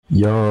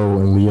Yo,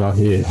 and we are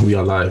here. We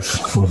are live.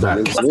 We're back.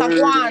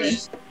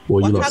 Wagwan.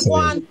 What you lot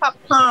saying?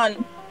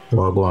 Popcorn.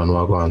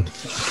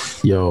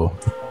 Wagwan. Yo,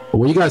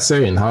 what you guys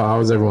saying?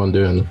 How's everyone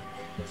doing?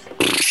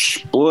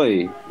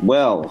 Boy,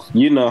 well,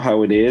 you know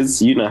how it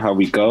is. You know how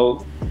we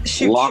go.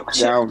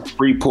 Lockdown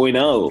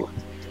 3.0.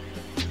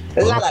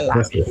 La la la la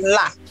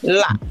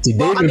la. See,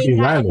 they would be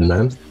rhyming,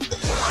 man.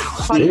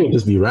 They would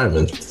just be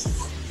rhyming.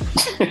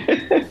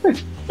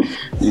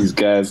 These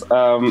guys.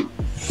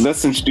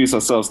 Let's introduce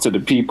ourselves to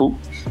the people.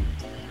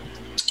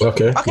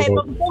 Okay,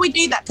 but before we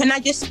do that, can I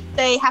just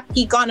say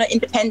happy Ghana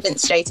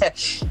Independence Day to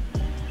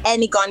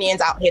any Ghanaians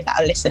out here that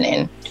are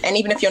listening? And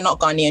even if you're not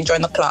Ghanaian,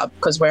 join the club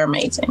because we're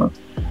amazing.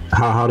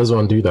 How does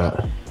one do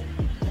that?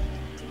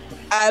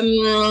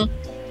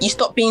 You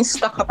stop being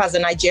stuck up as a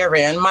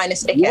Nigerian,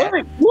 minus the hair.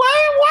 Why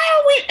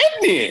are we in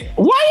there?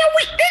 I'm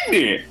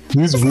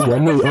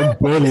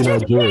barely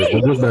Nigerian.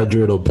 I'm just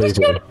Nigerian on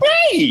paper.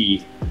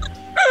 Hey!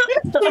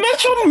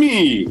 That's on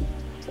me.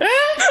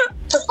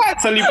 I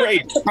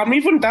celebrate. I'm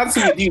even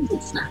dancing with you.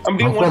 I'm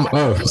from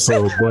Earth,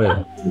 so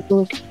boy.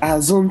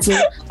 Azonto.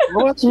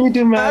 Watch me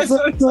do my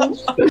Azonto.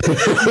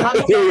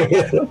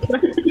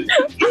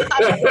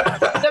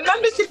 The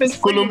membership is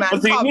free, man.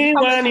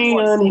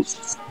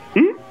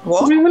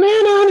 What? You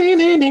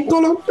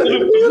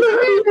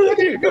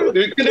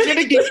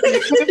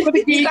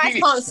guys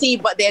can't see,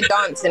 but they're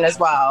dancing as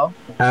well.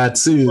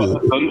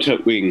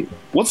 Azontoing.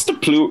 What's the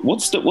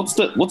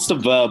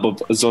verb of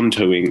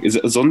azontoing? Is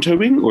it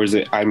azontoing or is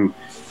it I'm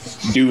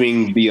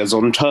doing the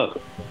azonto?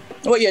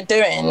 What you're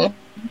doing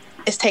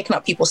is taking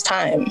up people's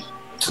time.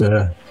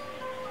 Yeah.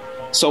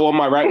 So on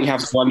my right we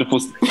have wonderful.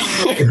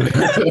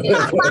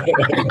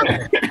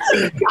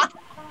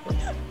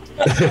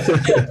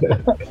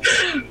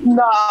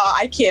 No,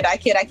 I kid. I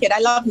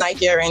love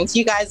Nigerians.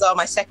 You guys are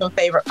my second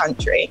favorite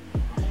country.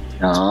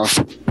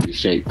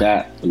 Appreciate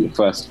that. Your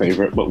first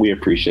favorite, but we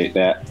appreciate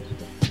that.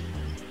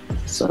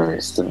 Sorry,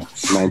 it's the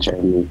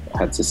Nigerian I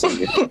had to say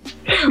it.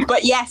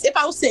 But yes, if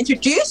I was to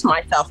introduce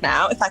myself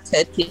now, if I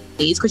could,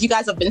 please, because you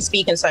guys have been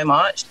speaking so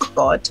much.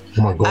 God.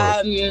 Oh my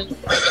God.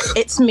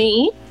 It's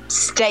me,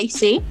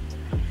 Stacey.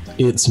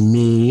 It's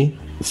me,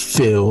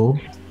 Phil.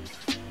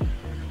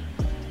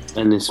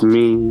 And it's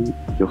me,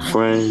 your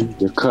friend,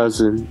 your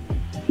cousin,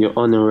 your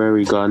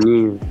honorary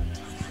Ghanaian,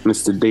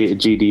 Mr. Data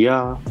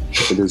GDR.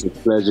 It is a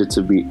pleasure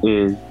to be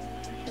in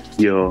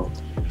your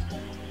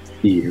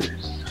ears.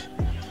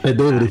 Hey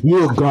David, if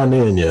you're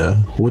Ghanaian, yeah,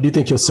 what do you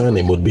think your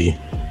surname would be?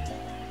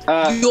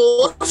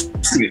 Yours?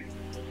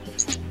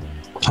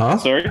 Huh?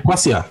 Sorry?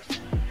 Kwasia.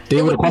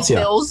 David Kwasia.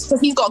 Because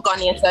he's got a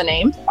Ghanaian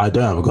surname. I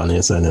don't have a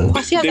Ghanaian surname.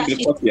 Kwasia David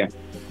Kwasia.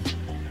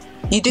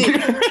 You do.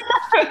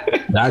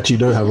 I actually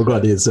don't have a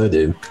Ghanaian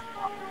surname.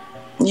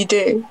 You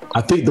do.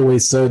 I think the way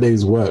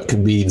surnames work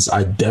means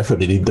I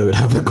definitely don't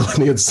have a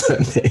Ghanaian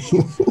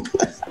surname.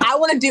 I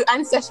want to do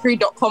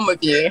Ancestry.com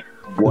with you.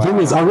 Wow. The thing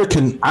is, I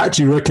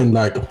actually reckon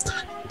like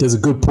there's a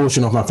good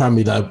portion of my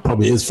family that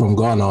probably is from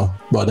Ghana,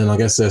 but then I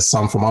guess there's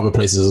some from other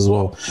places as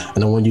well.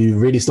 And then when you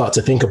really start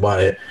to think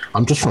about it,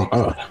 I'm just from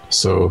Earth,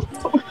 so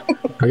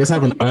I guess I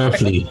have an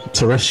earthly,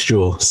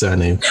 terrestrial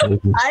surname.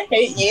 I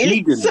hate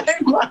you so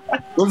much.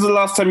 When was the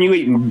last time you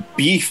ate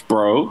beef,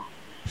 bro?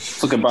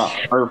 Talk about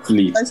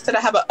earthly. Instead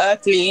of have an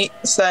earthly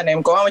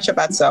surname, go on with your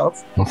bad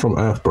self. I'm from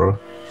Earth, bro.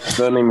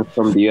 Surname is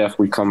from the earth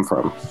we come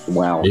from.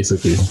 Wow.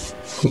 Basically.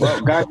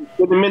 Well, guys, it's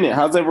been a minute.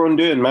 How's everyone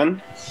doing,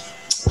 man?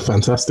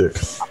 Fantastic.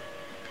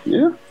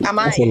 Yeah.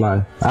 That's a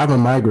lie. I have a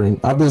migraine.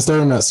 I've been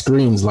staring at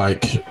screens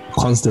like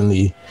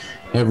constantly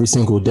every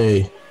single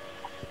day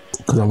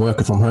because I'm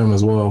working from home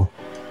as well.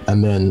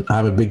 And then I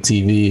have a big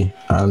TV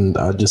and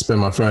I just spend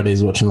my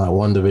Fridays watching like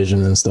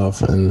WandaVision and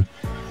stuff. And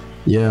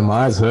yeah,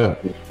 my eyes hurt.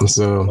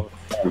 So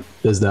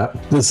there's that.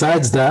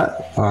 Besides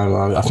that,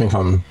 I think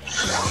I'm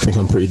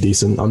pretty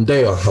decent. I'm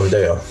there.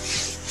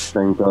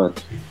 Thank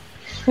God.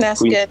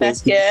 That's good.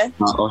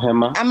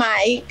 Ohema. I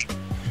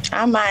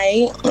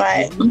might.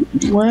 Like,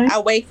 I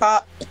wake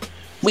up,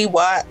 we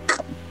work,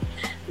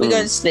 we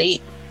go to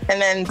sleep,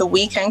 and then the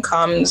weekend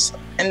comes,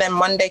 and then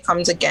Monday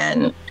comes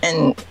again,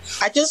 and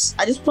I just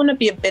want to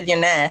be a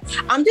billionaire.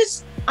 I'm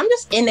just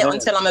in it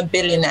until I'm a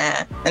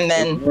billionaire, and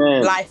then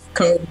life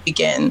can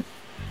begin.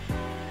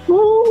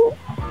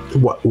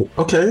 What?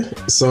 Okay,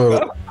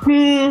 so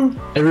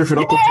everything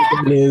up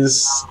until then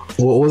is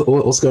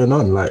what's going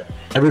on? Like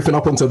everything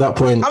up until that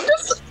point.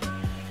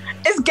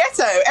 It's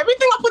ghetto.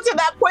 Everything up until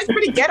that point is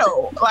pretty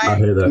ghetto. Like, I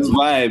hear that. Just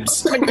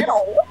vibes.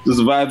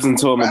 Just vibes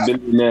until I'm a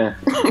billionaire.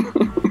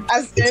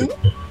 As in,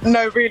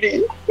 no,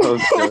 really,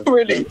 Okay.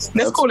 really.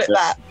 Let's call it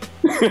that.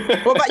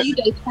 What about you,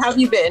 Dave? How have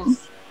you been?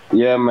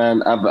 Yeah,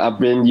 man. I've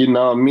been, you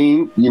know what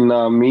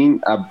I mean.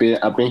 I've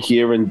been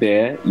here and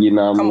there. You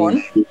know what I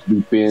mean.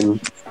 We've been.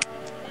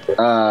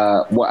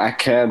 What I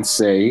can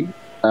say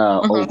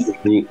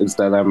openly is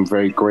that I'm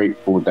very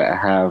grateful that I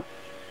have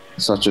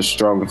such a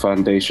strong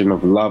foundation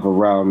of love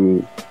around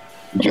me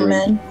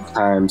during these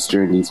times,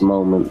 during these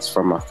moments,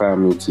 from my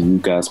family to you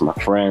guys, my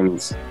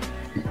friends,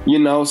 You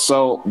know,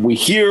 so we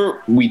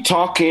here, we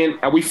talking,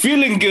 are we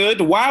feeling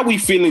good? Why are we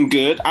feeling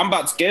good? I'm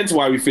about to get into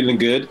why we're feeling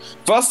good.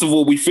 First of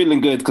all, we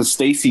feeling good because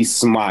Stacey's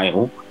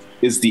smile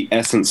is the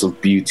essence of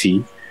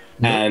beauty.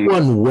 And no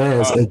one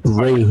wears a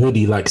grey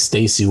hoodie like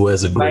Stacey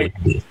wears a grey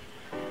hoodie.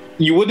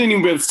 You wouldn't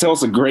even be able to tell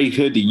it's a grey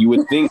hoodie. You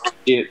would think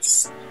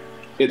it's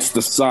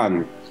the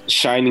sun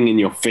shining in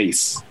your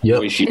face.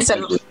 Yep.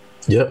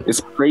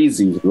 It's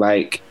crazy.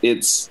 Like,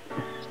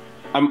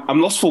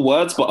 I'm lost for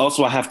words, but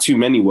also I have too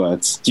many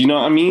words. Do you know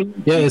what I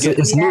mean? Yeah, it's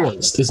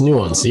nuanced. It's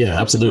nuanced. Yeah,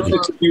 absolutely.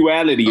 It's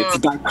duality. It's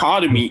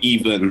dichotomy,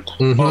 even.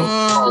 Of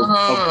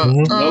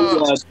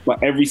no words,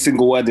 but every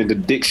single word in the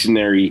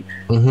dictionary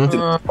to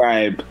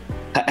describe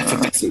her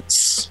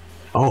effervescence.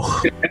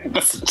 Oh,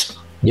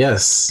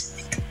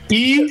 yes.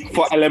 E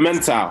for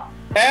elemental.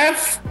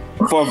 F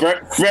for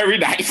very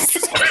nice.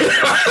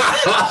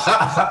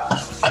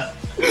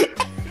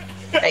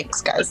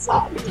 Thanks, guys.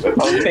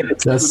 Okay.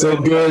 That's so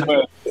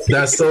good.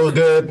 That's so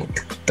good.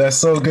 That's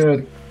so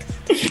good.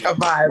 A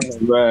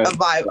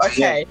vibe.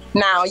 Okay. Yeah.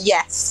 Now,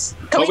 yes.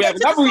 We have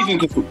another reason.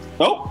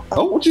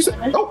 What you say?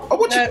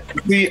 What you?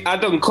 See, I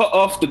done cut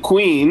off the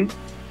queen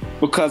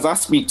because I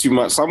speak too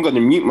much, so I'm going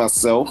to mute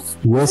myself.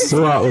 We're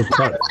so out of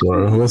touch,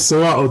 bro. We're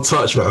so out of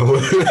touch, man. We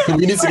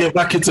need to get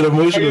back into the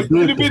motion. It's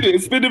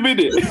been a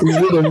minute. Let's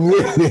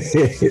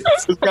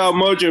get our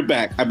mojo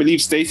back. I believe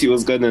Stacey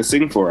was going to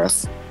sing for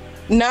us.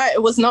 No,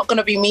 it was not going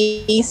to be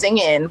me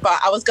singing, but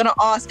I was going to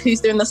ask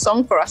who's doing the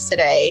song for us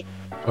today.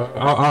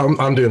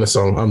 I'm doing a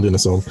song.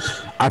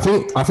 I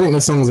think the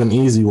song's an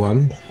easy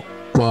one,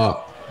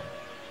 but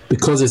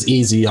because it's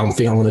easy, I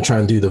think I'm going to try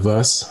and do the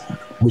verse,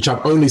 which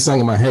I've only sung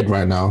in my head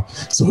right now.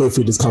 So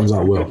hopefully this comes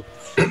out well.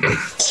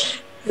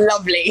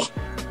 Lovely.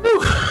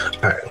 All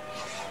right.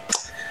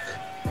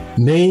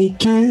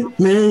 Make it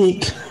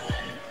make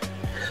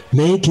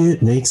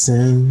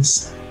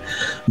sense.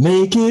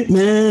 Make it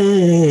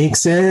make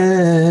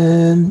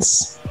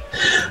sense.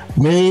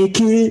 Make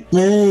it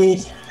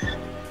make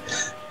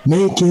sense.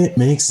 Make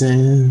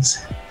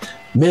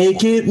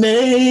it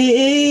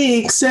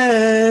make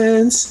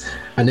sense.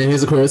 And then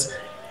here's the chorus.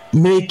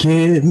 Make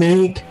it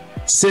make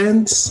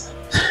sense.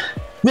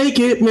 Make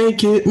it make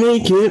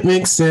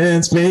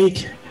sense.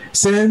 Make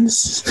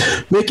sense.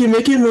 Make it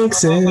make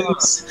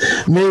sense.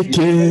 Make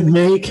it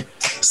make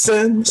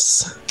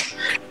sense.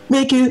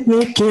 Make it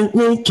make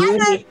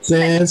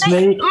sense.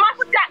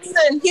 Michael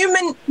Jackson,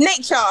 Human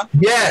Nature.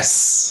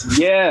 Yes.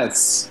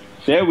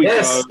 There we go.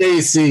 Yes,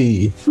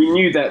 Stacey. We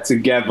knew that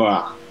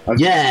together.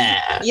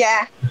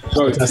 Yeah.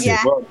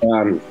 Well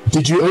done.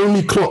 Did you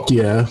only clock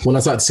when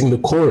I started to sing the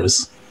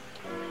chorus?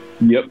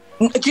 Yep.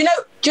 Do you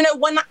know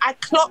when I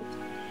clocked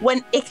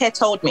when Ike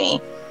told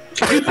me?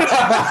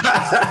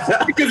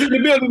 Because in the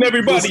building,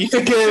 everybody. Ike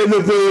in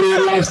the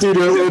building, live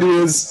studio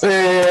audience.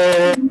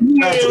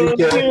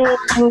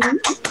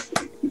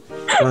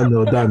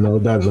 Don't know.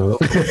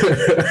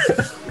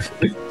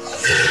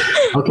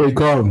 Okay,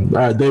 calm. All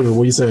right, David,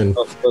 what are you saying?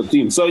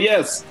 So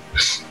yes,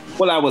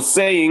 what I was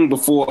saying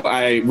before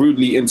I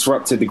rudely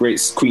interrupted the great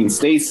Queen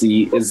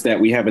Stacey is that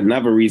we have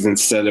another reason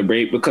to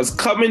celebrate because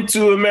Coming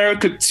to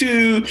America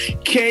 2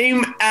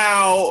 came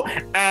out,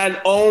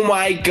 and oh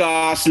my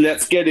gosh,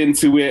 let's get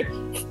into it.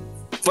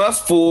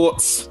 First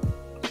thoughts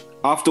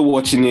after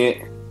watching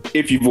it,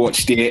 if you've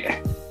watched it.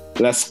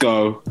 Let's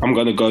go. I'm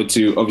going to go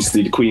to,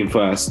 obviously, the Queen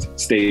first,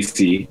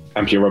 Stacey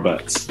and Pierre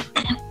Roberts.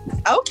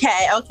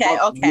 Okay.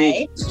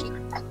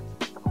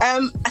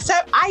 So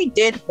I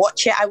did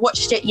watch it. I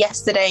watched it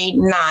yesterday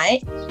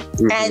night,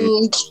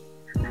 and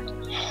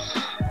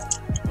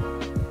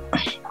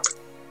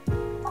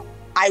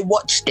I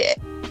watched it,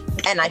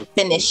 and I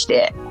finished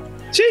it.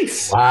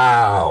 Jeez.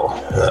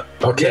 Wow.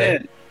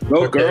 Okay. Yeah.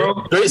 Go,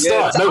 girl. Great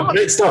start.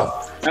 Great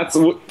start. That's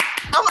what...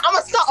 I'm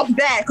gonna start off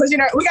there because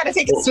we gotta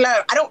take it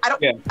slow. I don't want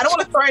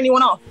to throw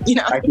anyone off.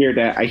 I hear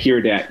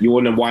that. You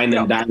want to wind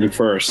them down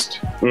first.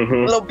 A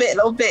little bit.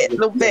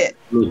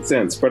 Makes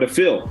sense. Brother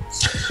Phil.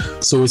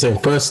 So we're saying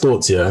first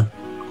thoughts, yeah.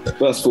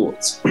 First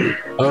thoughts.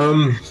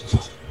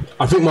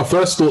 I think my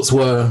first thoughts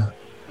were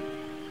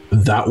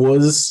that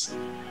was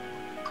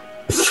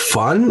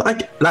fun.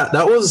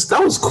 That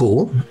was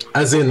cool.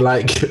 As in,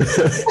 like.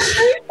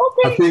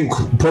 I think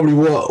probably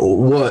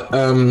what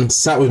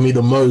sat with me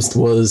the most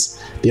was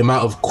the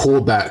amount of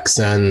callbacks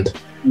and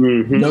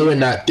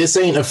knowing that this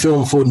ain't a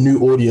film for new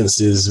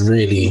audiences,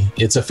 really.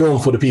 It's a film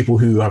for the people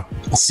who have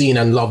seen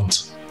and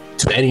loved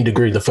to any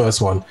degree the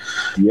first one.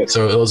 Yep.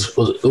 So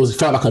it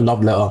felt like a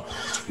love letter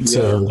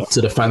to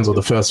the fans of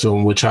the first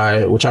film, which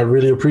I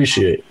really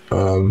appreciate.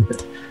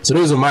 So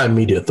those are my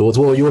immediate thoughts.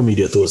 What are your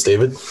immediate thoughts,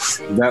 David?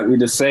 Exactly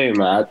the same.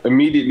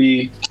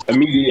 Immediately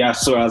I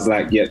saw, I was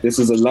like, yeah, this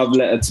is a love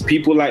letter to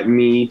people like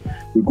me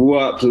who grew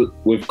up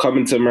with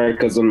Coming to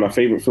America as one of my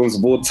favorite films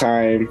of all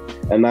time.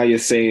 And now you're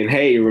saying,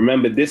 hey,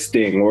 remember this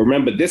thing or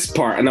remember this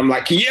part. And I'm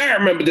like, yeah, I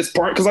remember this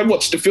part because I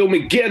watched the film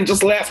again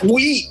just last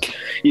week.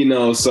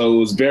 So it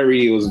was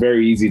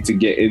very easy to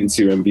get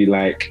into and be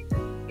like,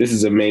 This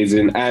is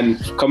amazing. And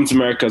Come to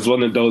America is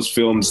one of those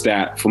films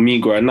that, for me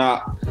growing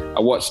up,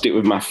 I watched it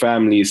with my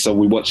family. So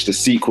we watched the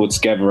sequel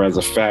together as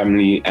a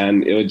family,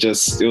 and it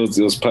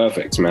was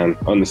perfect, man.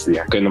 Honestly,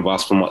 I couldn't have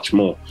asked for much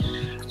more.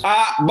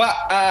 But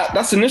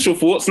that's initial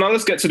thoughts. Now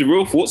let's get to the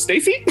real thoughts,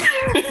 Stacey.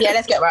 Yeah,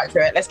 let's get right to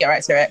it.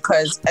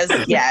 Because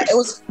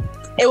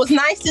it was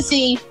nice to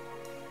see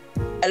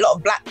a lot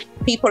of black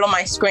people on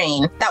my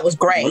screen. That was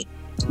great.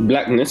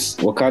 Blackness,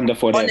 Wakanda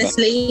forever.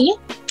 Honestly,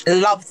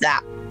 love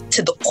that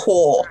to the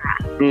core.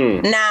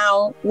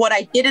 Now, what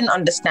I didn't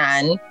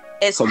understand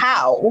is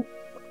how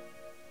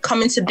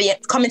Coming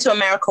to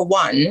America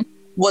 1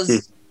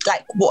 was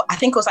like, what I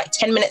think it was like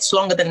 10 minutes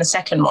longer than the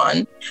second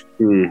one,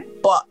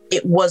 but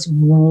it was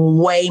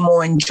way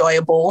more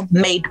enjoyable,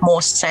 made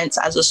more sense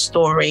as a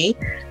story,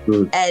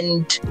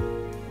 and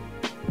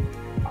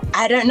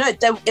I don't know,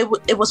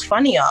 it was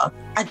funnier.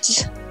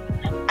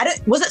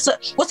 Was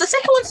the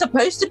second one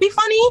supposed to be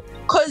funny?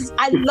 Because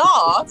I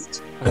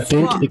laughed. I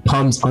think it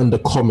comes under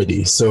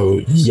comedy,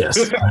 so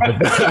yes,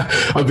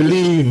 I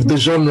believe the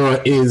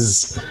genre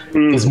is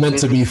meant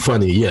to be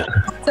funny. Yeah.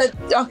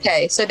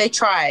 So they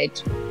tried.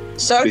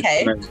 So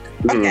okay.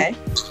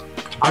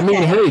 I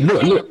mean, hey,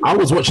 look! I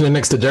was watching it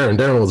next to Darren.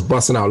 Darren was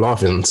busting out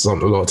laughing a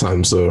lot of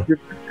times. So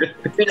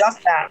we love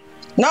that.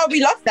 No, we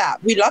love that.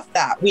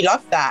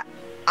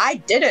 I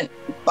didn't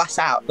bust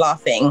out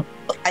laughing.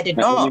 I did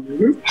not.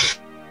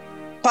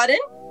 Pardon?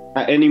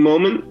 At any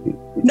moment?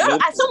 No,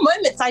 at some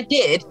moments I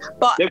did,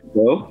 but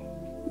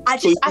I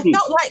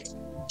felt like,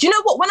 do you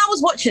know what? When I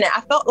was watching it,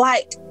 I felt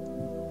like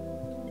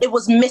it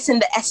was missing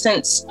the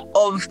essence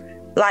of,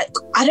 like,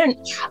 I don't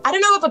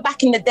know whether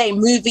back in the day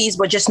movies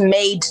were just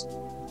made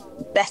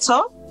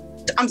better.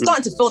 I'm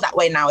starting to feel that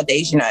way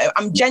nowadays, you know.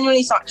 I'm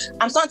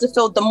starting to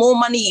feel the more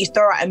money you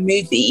throw at a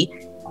movie,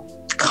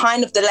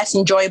 kind of the less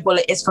enjoyable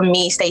it is for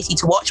me, Stacey,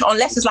 to watch.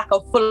 Unless it's like a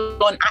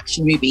full-on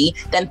action movie,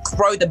 then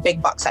throw the big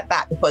bucks at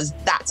that, because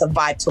that's a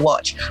vibe to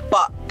watch.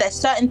 But there's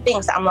certain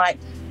things that I'm like,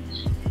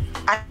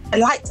 I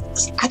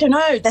don't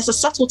know, there's a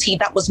subtlety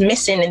that was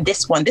missing in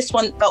this one. This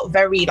one felt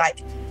very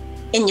like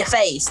in your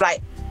face,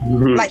 like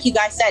you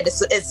guys said,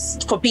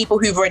 it's for people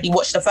who've already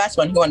watched the first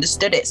one, who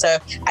understood it. So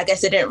I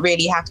guess they didn't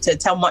really have to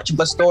tell much of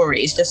a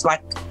story. It's just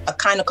like a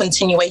kind of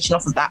continuation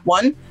off of that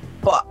one.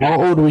 But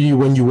how old were you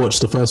when you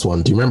watched the first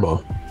one? Do you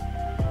remember?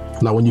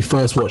 Like when you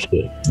first watched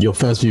it, your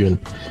first viewing?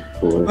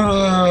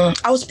 I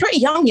was pretty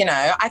young, you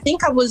know. I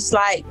think I was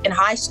like in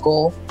high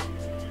school.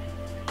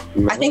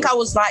 I think I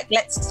was like,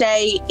 let's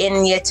say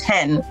in year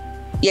 10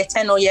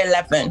 or year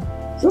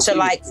 11. So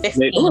like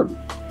 15.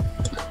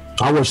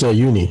 I watched at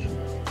uni.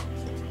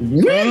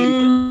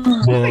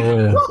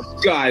 Yeah.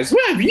 Guys,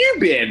 where have you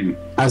been?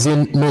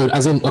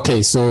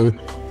 Okay, so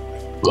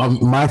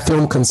my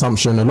film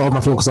consumption, a lot of my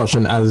film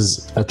consumption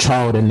as a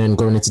child and then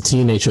going into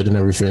teenagehood and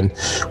everything,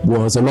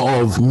 was a lot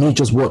of me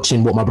just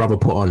watching what my brother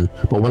put on.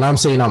 But when I'm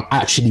saying I'm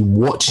actually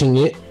watching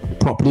it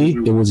properly,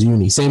 it was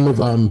uni. Same with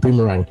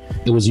Boomerang.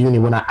 It was uni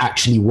when I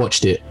actually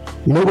watched it.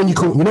 You know when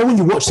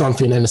you watch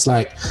something and it's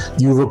like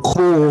you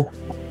recall.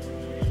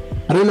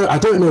 I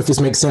don't know if this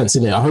makes sense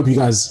in it. I hope you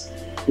guys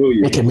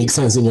make it make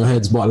sense in your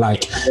heads, but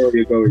like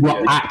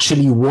you're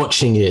actually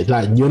watching it.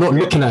 Like you're not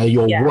looking at it,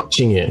 you're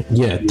watching it.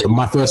 Yeah,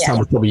 my first time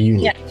was probably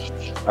uni. Yeah.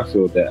 I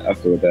feel that.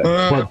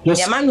 But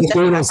just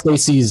going on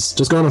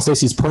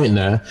Stacey's point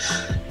there,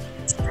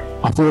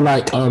 I feel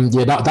like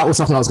that was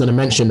something I was going to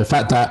mention. The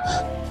fact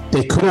that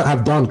they couldn't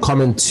have done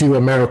Coming to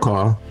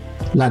America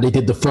like they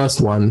did the first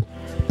one,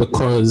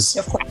 because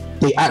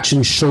they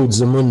actually showed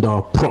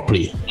Zamunda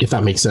properly, if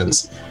that makes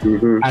sense.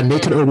 And they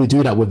can only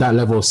do that with that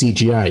level of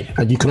CGI.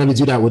 And you can only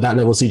do that with that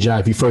level of CGI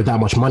if you throw that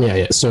much money at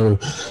it. So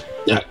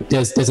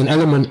there's an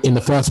element in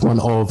the first one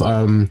of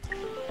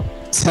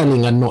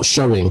telling and not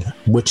showing,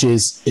 which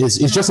is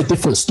just a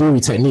different story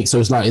technique. So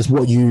it's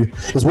what you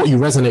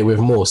resonate with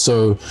more.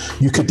 So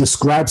you could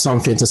describe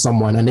something to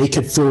someone and they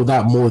could feel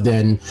that more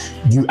than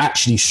you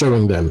actually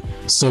showing them.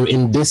 So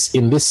in this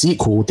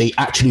sequel, they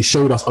actually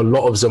showed us a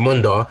lot of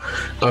Zamunda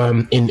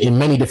in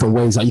many different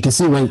ways. Like you can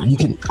see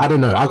I don't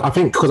know, I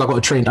think because I got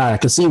a trained eye, I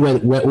can see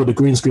where all the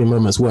green screen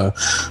moments were,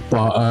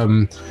 but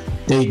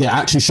they're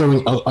actually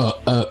showing a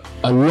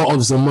lot of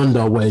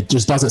Zamunda where it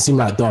just doesn't seem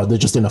like they're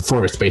just in a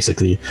forest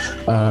basically.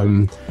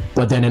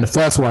 But then in the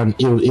first one,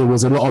 it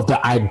was a lot of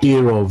the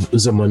idea of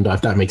Zamunda,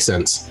 if that makes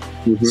sense.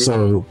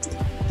 So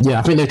yeah,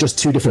 I think they're just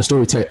two different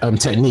story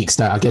techniques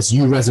that I guess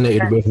you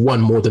resonated with one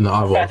more than the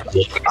other.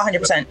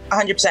 100%.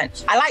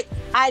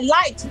 I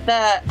liked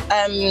the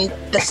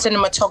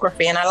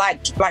cinematography, and I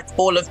liked like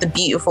all of the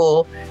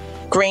beautiful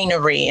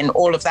greenery and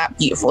all of that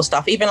beautiful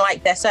stuff. Even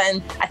like there's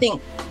certain, I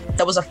think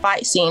there was a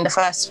fight scene, the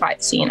first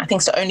fight scene, I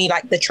think so, only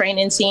like the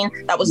training scene,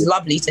 that was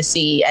lovely to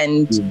see.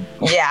 And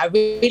I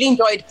really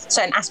enjoyed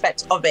certain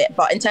aspects of it.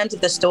 But in terms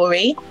of the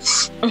story,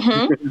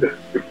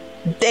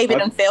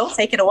 David and Phil,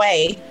 take it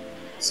away.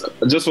 So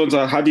I just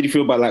wonder, how did you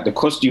feel about like the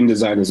costume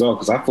design as well?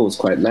 Because I thought it was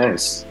quite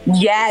nice.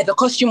 Yeah, the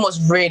costume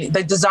was really,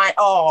 the design,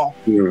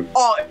 it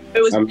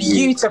was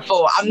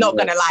beautiful. I'm not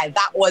gonna lie,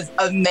 that was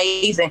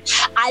amazing.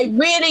 I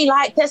really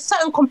like, there's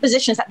certain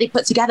compositions that they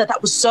put together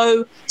that was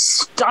so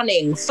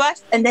stunning.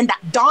 First, and then that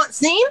dance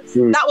scene,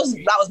 that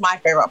was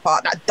my favorite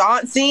part. That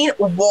dance scene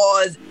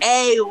was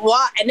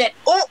and then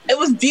it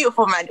was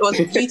beautiful, man. It was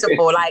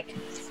beautiful. Like,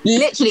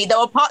 literally, there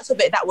were parts of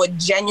it that were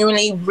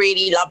genuinely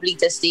really lovely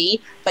to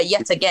see. But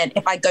yet again,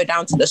 if I go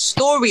down to the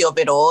story of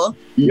it all,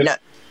 no.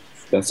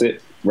 That's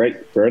it.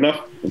 Right. Fair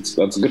enough. That's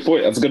a good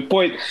point. That's a good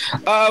point.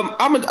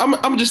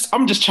 I'm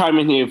just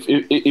chiming here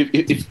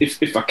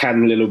if I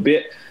can a little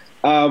bit.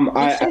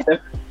 I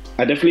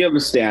definitely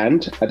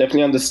understand. I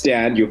definitely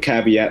understand your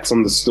caveats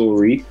on the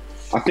story.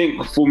 I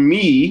think for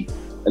me,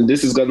 and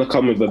this is going to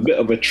come with a bit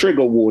of a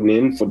trigger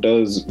warning for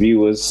those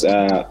viewers,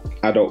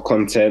 adult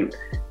content.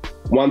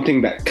 One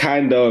thing that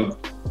kind of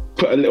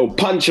put a little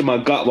punch in my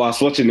gut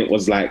whilst watching it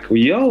was like,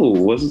 yo,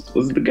 was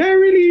the guy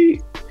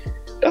really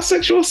a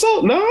sexual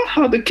assault? No?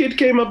 How the kid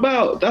came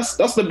about? That's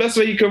the best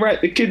way you can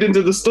write the kid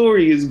into the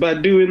story, is by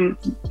doing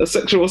a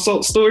sexual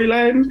assault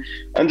storyline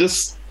and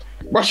just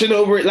rushing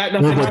over it like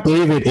nothing happened. But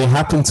David, it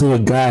happened to a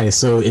guy,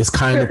 so it's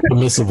kind of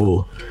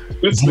permissible.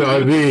 You know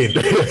what I mean?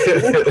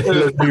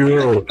 Let's be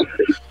real.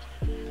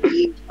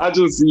 I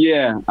thought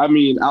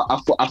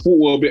we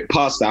were a bit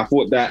past that. I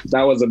thought that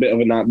was a bit of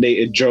an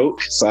outdated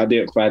joke, so I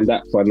didn't find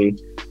that funny.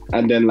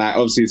 And then, like,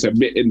 obviously it's a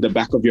bit in the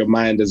back of your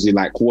mind as you're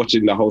like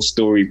watching the whole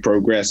story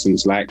progress, and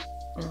it's like,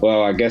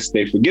 well, I guess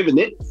they've forgiven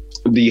it,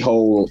 the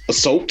whole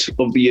assault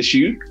of the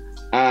issue.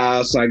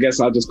 So I guess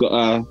I just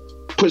got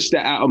push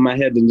that out of my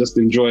head and just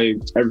enjoy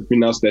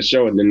everything else they're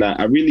showing. And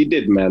I really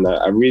did, man.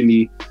 I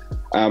really,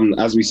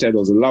 as we said, it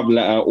was a love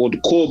letter. All the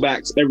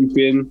callbacks,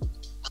 everything,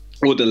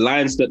 all the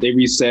lines that they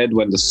re-said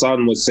when the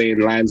son was saying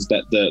lines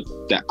that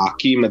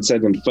Akeem had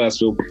said in the first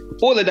film.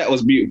 All of that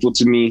was beautiful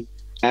to me.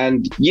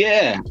 And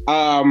yeah,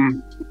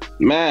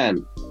 man,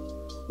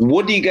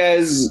 what do you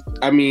guys?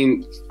 I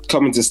mean,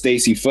 coming to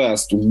Stacey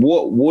first,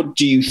 what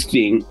do you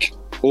think?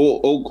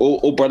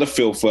 Or Brother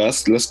Phil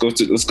first. Let's go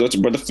to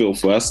Brother Phil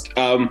first.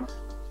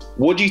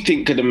 What do you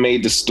think could have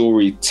made the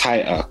story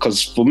tighter?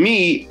 Because for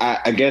me,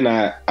 I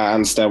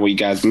understand what you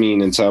guys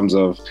mean in terms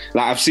of,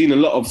 like, I've seen a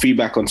lot of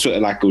feedback on Twitter,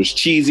 like it was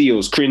cheesy, it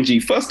was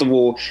cringy. First of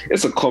all,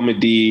 it's a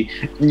comedy.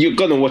 You're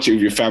going to watch it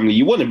with your family.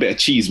 You want a bit of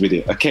cheese with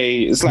it,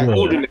 okay? It's like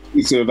ordering a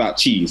pizza without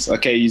cheese,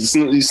 okay? It's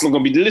not going to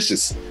be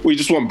delicious. Or you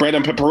just want bread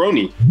and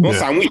pepperoni, not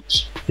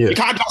sandwich. Yeah. You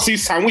can't just see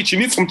sandwich, you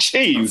need some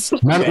cheese.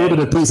 Man ordered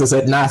a pizza,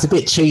 said, nah, it's a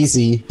bit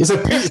cheesy. It's a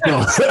pizza.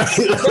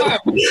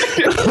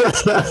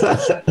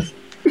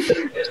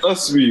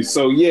 Trust me.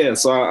 So yeah,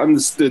 so I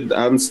understood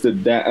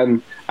that,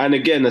 and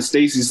again, as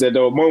Stacey said,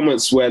 there were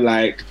moments where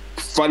like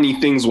funny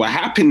things were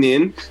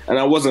happening, and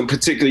I wasn't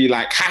particularly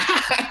like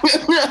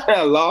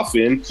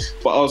laughing,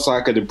 but also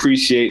I could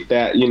appreciate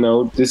that, you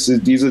know,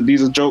 these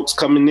are jokes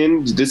coming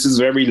in. This is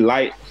very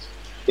light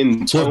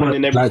in tone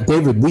and everything. Like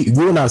David,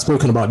 you and I have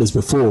spoken about this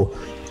before.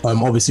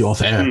 Obviously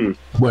off air,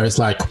 where it's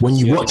like when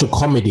you watch a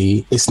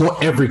comedy, it's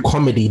not every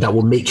comedy that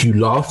will make you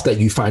laugh that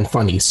you find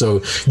funny.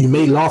 So you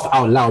may laugh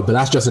out loud, but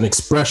that's just an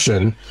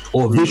expression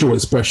or visual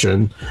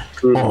expression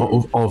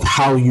of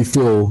how you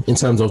feel in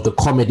terms of the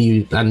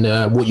comedy and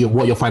what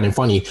you're finding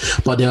funny.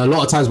 But there are a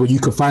lot of times where you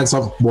could find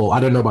some. Well, I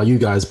don't know about you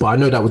guys, but I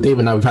know that with David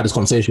and I, we've had this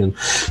conversation.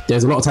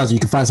 There's a lot of times where you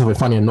can find something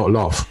funny and not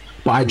laugh.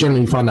 But I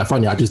generally found that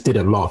funny. I just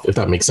didn't laugh, if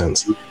that makes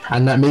sense.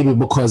 And that maybe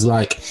because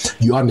like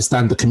you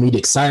understand the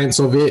comedic science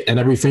of it and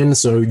everything,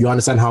 so you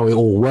understand how it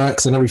all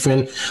works and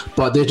everything.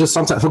 But there's just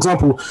sometimes, for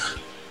example,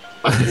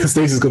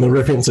 Stacey's gonna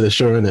rip into the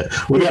show,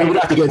 innit? We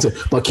have to get into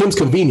it. But Kim's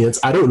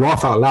Convenience, I don't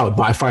laugh out loud,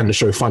 but I find the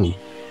show funny.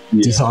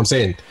 Yeah. Do you know what I'm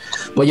saying?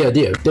 But yeah,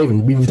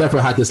 David, we've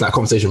definitely had this like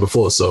conversation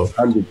before. So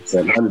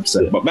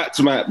 100%. Yeah. But back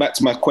to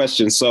my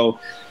question. So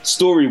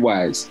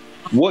story-wise,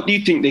 what do you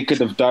think they could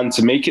have done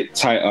to make it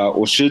tighter,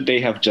 or should they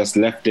have just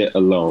left it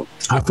alone?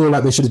 I feel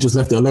like they should have just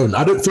left it alone.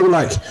 I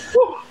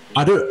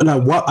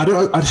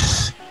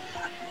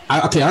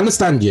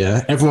understand,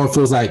 yeah, everyone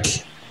feels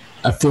like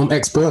a film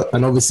expert,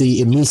 and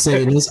obviously in me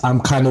saying this, I'm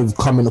kind of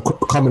coming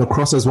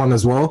across as one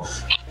as well.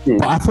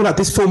 But I feel like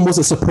this film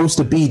wasn't supposed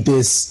to be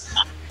this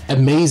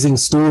amazing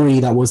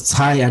story that was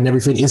tight and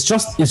everything. It's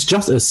just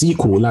a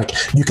sequel. Like,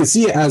 you can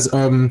see it as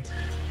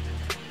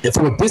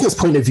from a business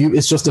point of view,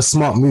 it's just a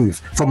smart move.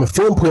 From a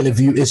film point of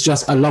view, it's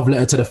just a love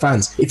letter to the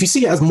fans. If you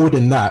see it as more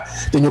than that,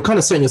 then you're kind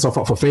of setting yourself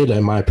up for failure,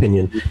 in my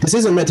opinion. This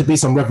isn't meant to be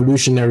some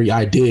revolutionary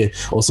idea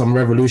or some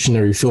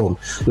revolutionary film.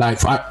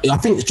 Like, I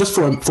think just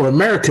for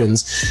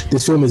Americans,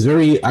 this film is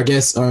very, I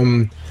guess,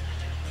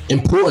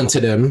 important to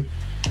them.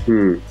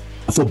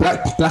 For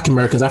black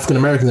Americans, African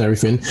Americans and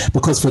everything,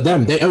 because for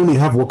them, they only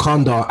have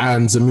Wakanda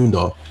and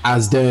Zamunda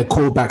as their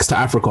callbacks to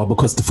Africa,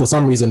 because for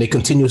some reason they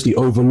continuously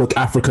overlook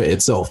Africa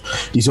itself.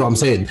 Do you see what I'm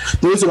saying?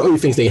 Those are the only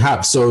things they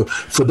have. So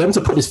for them to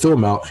put this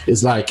film out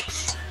is like,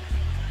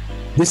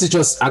 this is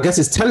just, I guess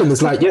it's telling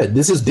us like, yeah,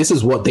 this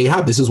is what they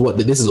have. This is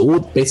all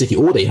basically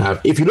all they have.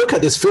 If you look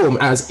at this film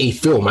as a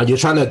film and you're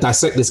trying to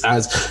dissect this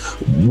as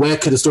where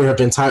could the story have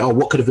been tighter,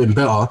 what could have been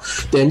better,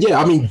 then yeah,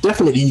 I mean,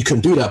 definitely you can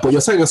do that, but you're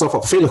setting yourself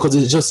up for failure because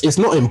it's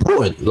not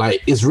important.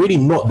 Like, it's really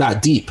not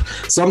that deep.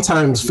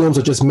 Sometimes films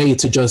are just made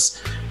to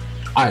just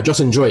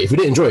enjoy it. If you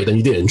didn't enjoy it, then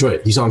you didn't enjoy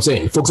it. You see what I'm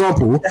saying? For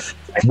example,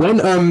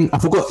 when I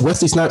forgot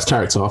Wesley Snipes'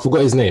 character, I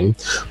forgot his name,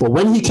 but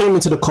when he came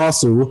into the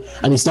castle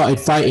and he started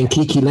fighting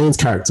Kiki Lane's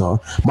character,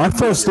 my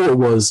first thought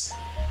was,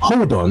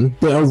 hold on,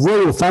 they're a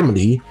royal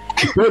family.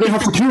 They don't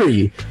have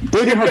security.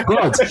 They don't have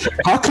guards.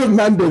 How can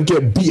Mando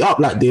get beat up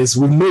like this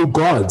with no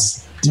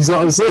guards? Do you know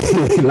what I'm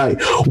saying? Like,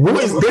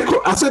 what is?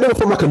 I said they were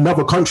from like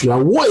another country.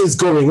 Like, what is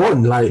going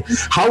on? Like,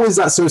 how is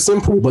that so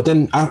simple? But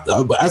then,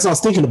 as I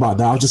was thinking about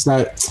that, I was just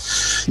like,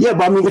 yeah,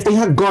 but I mean, if they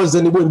had guards,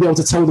 then they wouldn't be able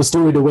to tell the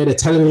story the way they're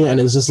telling it. And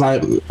it's just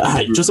like,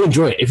 just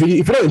enjoy it. If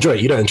you don't enjoy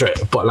it, you don't enjoy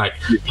it. But like,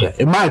 yeah,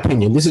 in my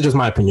opinion, this is just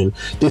my opinion.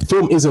 The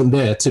film isn't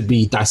there to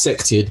be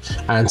dissected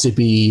and to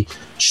be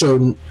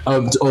shown,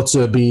 or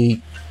to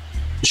be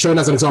shown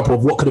as an example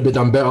of what could have been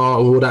done better or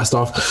all that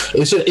stuff.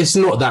 It's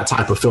not that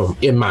type of film,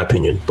 in my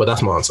opinion. But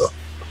that's my answer.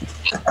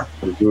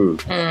 Do you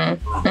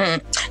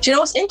know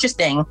what's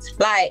interesting?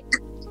 Like,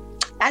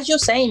 as you're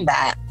saying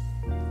that,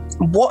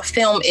 what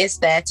film is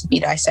there to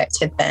be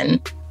dissected then?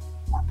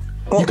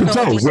 You can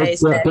tell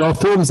there are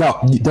films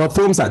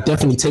that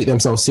definitely take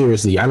themselves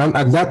seriously, and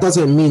that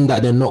doesn't mean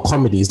that they're not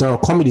comedies. There are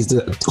comedies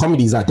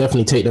that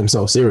definitely take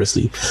themselves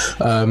seriously.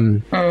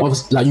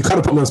 Like, you kind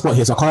of put me on the spot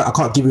here, so I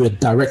can't give you a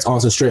direct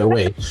answer straight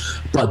away.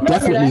 But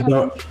definitely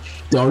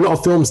there are a lot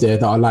of films there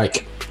that are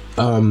like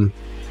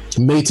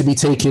made to be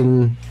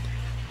taken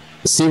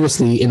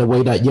seriously in a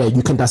way that, yeah,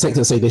 you can dissect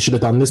and say they should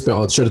have done this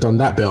better, should have done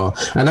that better,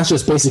 and that's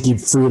just basically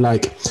through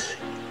like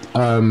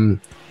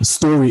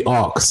story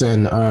arcs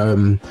and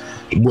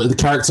the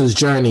characters'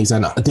 journeys,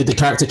 and did the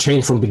character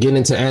change from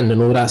beginning to end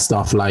and all that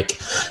stuff.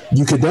 Like,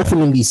 you could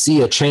definitely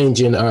see a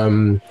change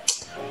in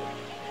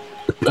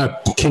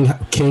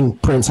King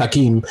Prince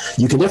Hakim.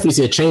 You can definitely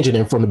see a change in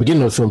him from the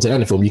beginning of the film to the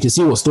end of the film. You can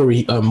see what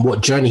story,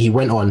 what journey he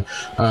went on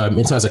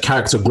in terms of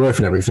character growth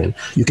and everything.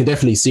 You can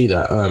definitely see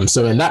that.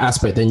 So in that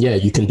aspect, then yeah,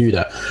 you can do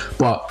that.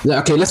 But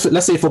okay,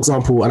 let's say, for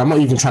example, and I'm not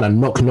even trying to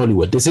knock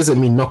Nollywood. This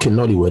isn't me knocking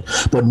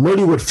Nollywood, but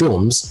Nollywood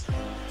films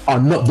are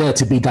not there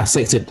to be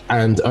dissected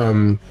and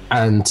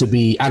to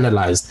be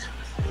analyzed.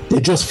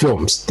 They're just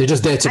films. They're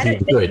just there to be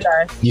good. So.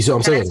 You see what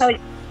I'm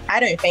saying? I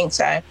don't think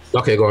so.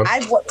 Okay, go on.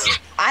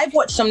 I've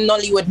watched some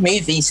Nollywood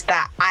movies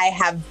that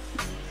I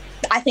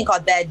think are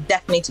there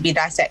definitely to be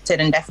dissected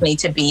and definitely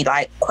to be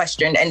like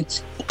questioned.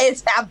 And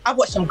I've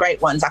watched some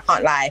great ones, I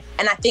can't lie.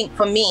 And I think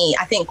for me,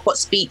 what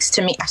speaks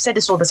to me, I've said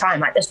this all the time,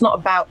 like, it's not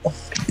about,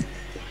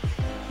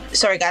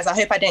 sorry guys, I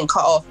hope I didn't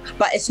cut off,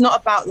 but it's not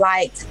about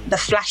like the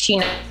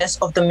flashiness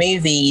of the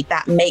movie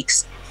that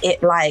makes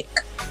it like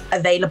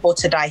available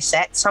to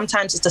dissect.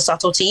 Sometimes it's the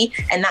subtlety,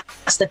 and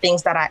that's the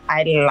things that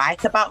I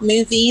like about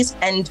movies.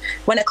 And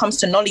when it comes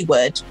to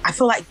Nollywood, I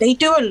feel like they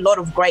do a lot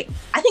of great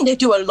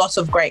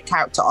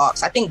character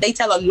arcs. I think they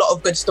tell a lot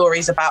of good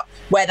stories about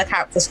where the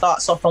character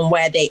starts off and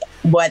where the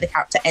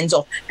character ends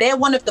off. They're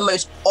one of the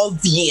most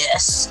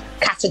obvious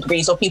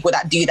categories of people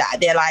that do that.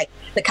 They're like,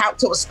 the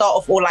character will start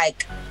off all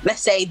like,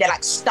 let's say they're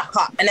like stuck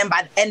up, and then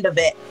by the end of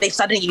it, they've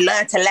suddenly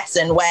learned a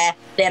lesson where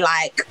they're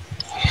like,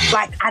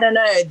 I don't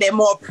know, they're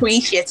more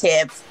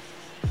appreciative,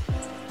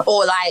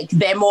 or like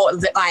they're more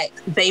like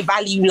they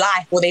value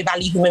life, or they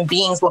value human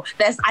beings. Well,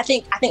 I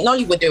think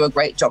Nollywood do a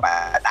great job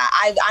at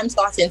that. I'm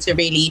starting to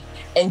really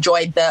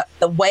enjoy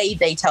the way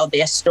they tell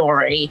their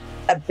story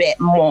a bit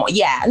more.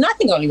 Yeah, and I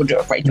think Nollywood do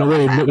a great job.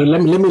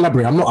 Let me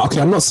elaborate. I'm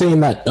not saying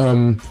that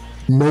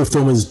no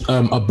film is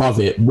above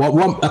it.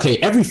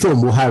 Every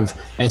film will have,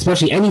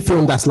 especially any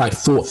film that's like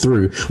thought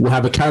through, will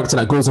have a character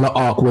that goes on an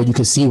arc where you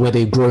can see where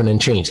they've grown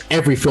and changed.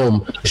 Every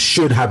film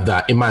should have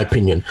that, in my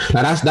opinion.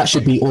 Like, that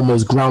should be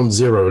almost ground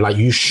zero. Like,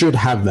 you should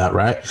have that,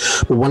 right?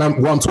 But what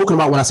I'm talking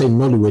about when I say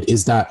Nollywood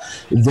is that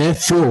their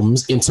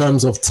films, in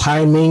terms of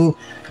timing,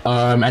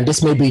 and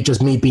this may be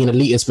just me being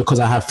elitist because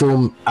I've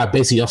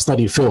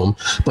studied film,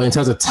 but in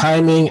terms of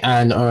timing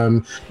and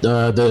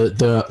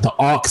the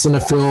arcs in the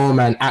film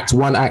and act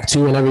 1, act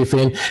 2 and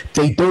everything,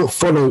 they don't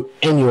follow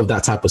any of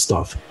that type of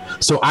stuff.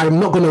 So I'm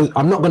not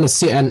gonna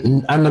sit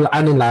and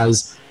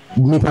analyze.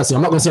 Me personally,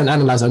 I'm not going to sit and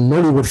analyze a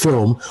Nollywood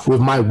film with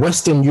my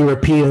Western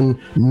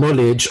European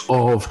knowledge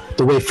of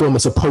the way film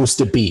is supposed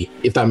to be,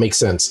 if that makes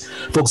sense.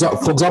 For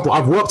example,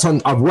 I've worked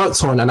on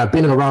and I've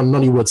been around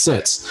Nollywood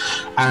sets,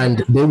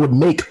 and they would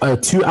make a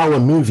 2-hour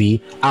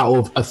movie out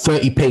of a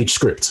 30-page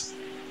script.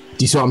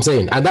 Do you see what I'm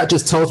saying? And that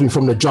just tells me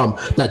from the jump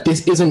that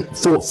this isn't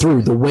thought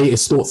through the way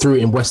it's thought through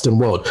in Western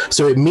world.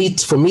 So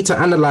for me to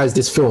analyze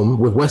this film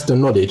with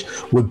Western knowledge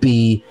would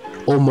be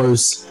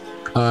almost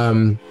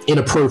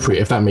inappropriate,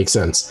 if that makes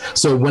sense.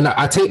 So when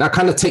I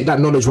kind of take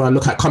that knowledge when I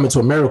look at Coming to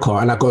America,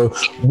 and I go,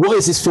 what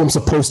is this film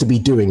supposed to be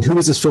doing? Who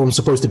is this film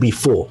supposed to be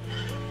for?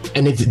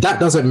 And if that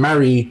doesn't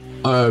marry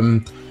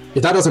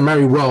if that doesn't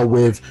marry well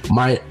with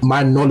my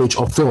knowledge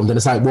of film, then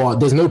it's like, well,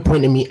 there's no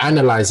point in me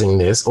analyzing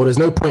this, or there's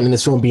no point in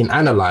this film being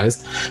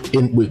analyzed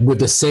with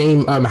the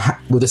same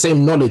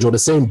knowledge or the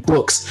same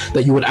books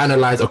that you would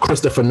analyze a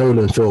Christopher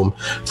Nolan film,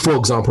 for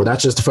example.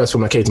 That's just the first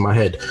film that came to my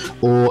head.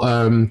 Or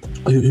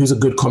who's a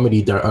good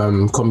comedy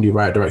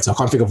director? I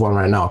can't think of one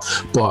right now,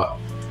 but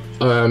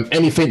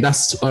anything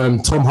that's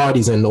Tom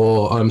Hardy's in,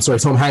 or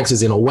Tom Hanks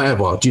is in, or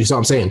whatever. Do you see what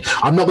I'm saying?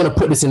 I'm not going to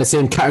put this in the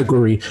same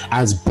category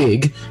as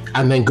Big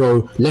and then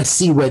go, let's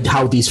see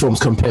how these films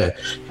compare.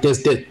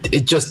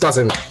 It just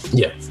doesn't.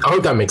 Yeah, I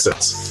hope that makes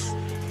sense.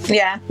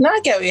 Yeah, no,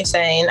 I get what you're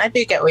saying. I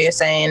do get what you're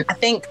saying. I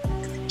think,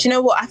 do you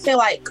know what? I feel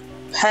like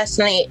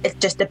personally, it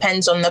just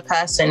depends on the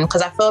person,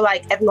 because I feel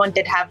like everyone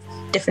did have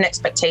different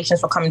expectations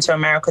for Coming to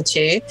America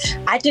too.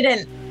 I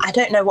don't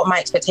know what my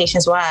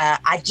expectations were.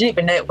 I didn't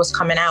even know it was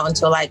coming out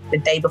until like the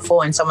day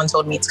before, and someone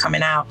told me it's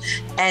coming out,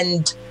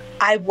 and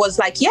I was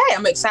like, yeah,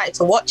 I'm excited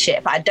to watch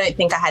it, but I don't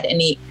think I had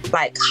any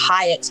like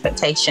high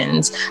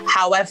expectations.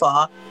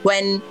 However,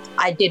 when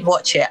I did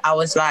watch it, I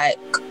was like,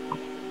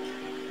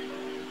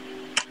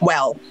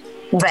 well,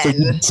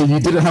 then. So you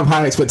didn't have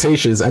high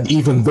expectations, and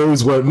even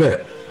those weren't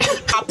met.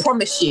 I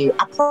promise you.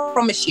 I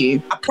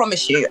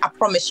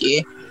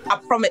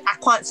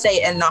can't say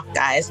it enough,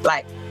 guys.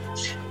 Like,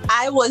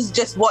 I was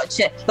just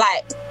watching,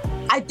 like,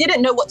 I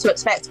didn't know what to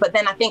expect, but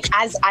then I think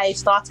as I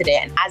started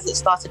it and as it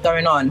started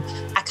going on,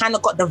 I kind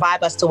of got the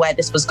vibe as to where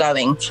this was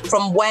going.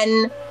 From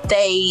when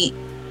they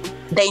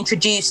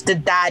introduced the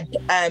dad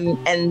and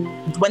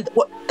when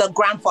what the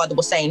grandfather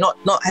was saying, not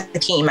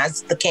Hakeem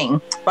as the king,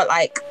 but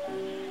like,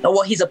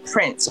 well, he's a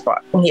prince,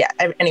 but yeah,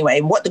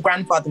 anyway, what the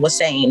grandfather was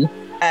saying,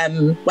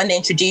 when they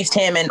introduced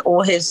him and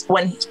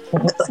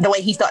the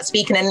way he started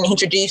speaking and he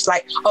introduced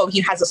like, oh,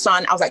 he has a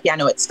son. I was like, yeah, I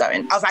know it's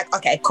going. I was like,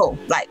 okay, cool.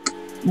 Like,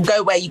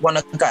 go where you want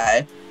to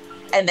go.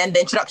 And then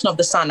the introduction of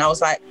the son, I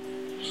was like,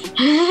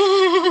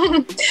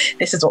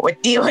 this is what we're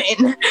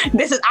doing.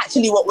 This is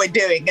actually what we're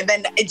doing. And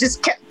then it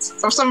just kept,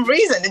 for some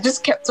reason, it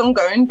just kept on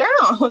going down.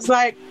 I was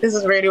like, this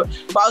is really,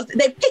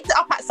 they picked it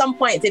up at some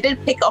points. They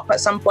did pick it up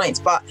at some points,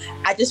 but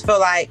I just feel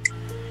like,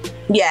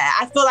 yeah,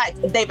 I feel like,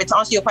 David, to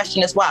answer your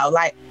question as well,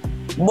 like,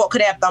 what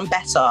could they have done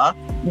better?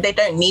 They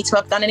don't need to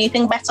have done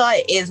anything better.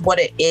 It is what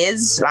it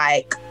is.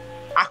 Like,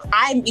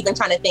 I'm even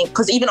trying to think,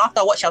 because even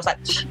after I watched it, I was like,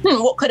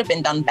 what could have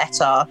been done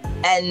better?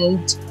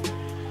 And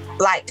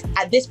like,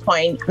 at this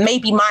point,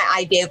 maybe my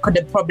idea could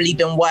have probably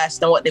been worse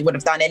than what they would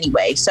have done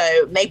anyway.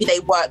 So maybe they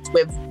worked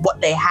with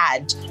what they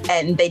had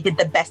and they did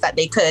the best that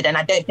they could. And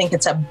I don't think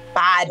it's a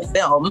bad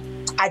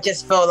film. I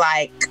just feel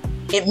like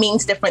it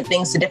means different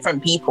things to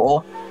different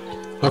people.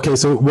 Okay,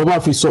 so what about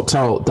if we swapped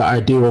out the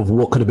idea of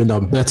what could have been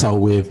done better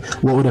with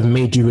what would have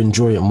made you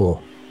enjoy it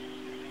more?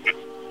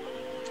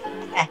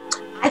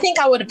 I think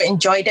I would have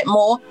enjoyed it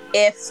more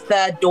if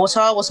the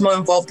daughter was more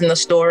involved in the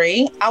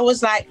story. I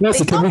was like,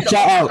 yes, can we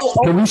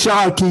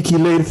shout out Kiki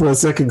Lane for a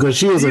second, because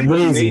she was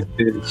amazing.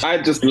 I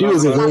just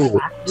love her.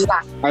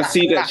 I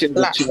see that she has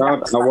a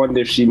child. I wonder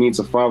if she needs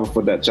a father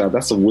for that child.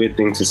 That's a weird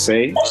thing to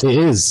say. It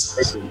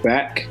is.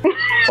 Back,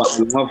 but I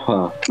love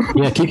her.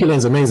 Yeah, Kiki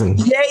Lane's amazing.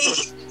 Yay.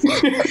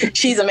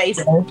 She's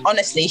amazing.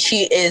 Honestly,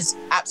 she is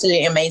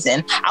absolutely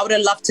amazing. I would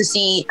have loved to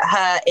see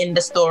her in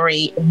the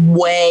story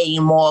way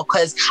more,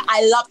 because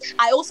I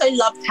also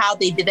loved how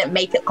they didn't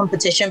make it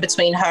competition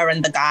between her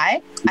and the guy.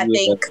 I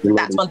think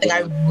that's one thing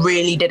I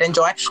really did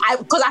enjoy.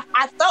 Because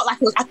I felt like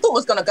I thought it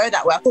was gonna go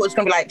that way. I thought it was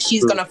gonna be like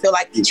she's gonna feel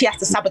like she has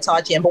to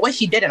sabotage him, but when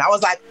she didn't, I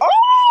was like,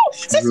 oh,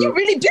 sis, you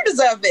really do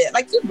deserve it.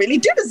 Like, you really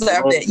do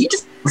deserve it. You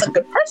just a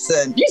good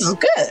person. You're just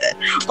good.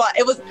 But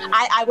it was,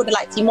 I would have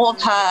liked to see more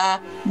of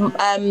her.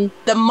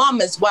 The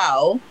mum as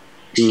well.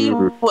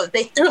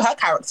 They threw her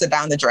character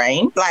down the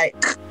drain. Like,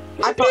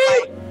 I felt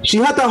like she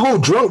had that whole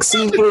drunk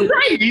scene.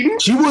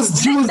 She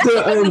was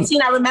the only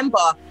scene I remember.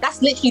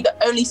 That's literally the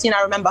only scene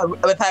I remember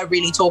with her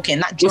really talking.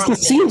 That drunk it's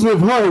the scenes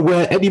with her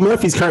where Eddie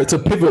Murphy's character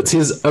pivots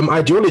his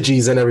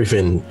ideologies and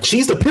everything.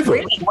 She's the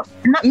pivot. Really?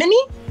 Wasn't that many?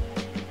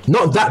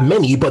 Not that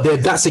many, but they're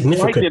that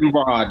significant.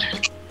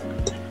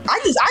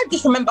 I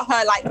just remember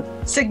her like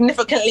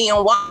significantly in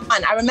one.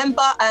 I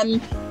remember I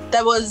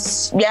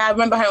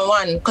remember her in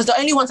one, because the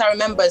only ones I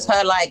remember is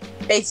her like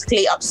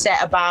basically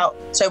upset about,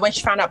 so when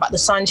she found out about the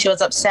son, she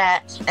was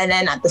upset, and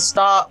then at the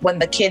start when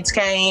the kids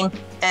came,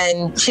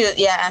 and she was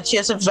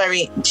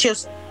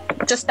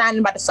just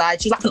standing by the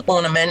side. She's like an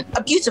ornament,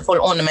 a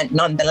beautiful ornament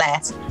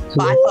nonetheless.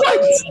 But I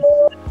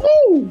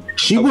thought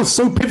she was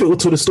so pivotal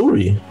to the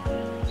story.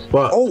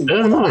 But I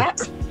don't know.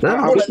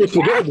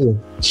 Forgettable.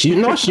 She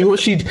like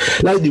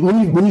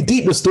when you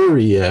deep the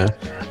story, yeah,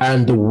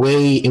 and the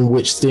way in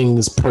which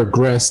things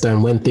progressed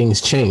and when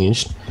things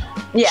changed,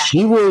 Yeah.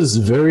 She was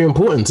very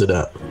important to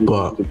that.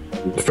 But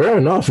fair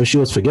enough if she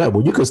was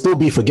forgettable. You could still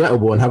be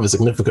forgettable and have a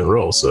significant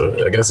role. So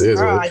I guess it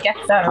is. I guess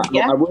so.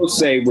 Yeah. I will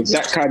say with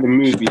that kind of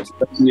movie,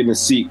 especially in a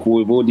sequel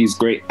with all these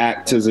great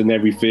actors and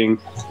everything,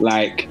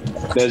 like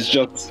there's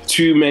just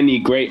too many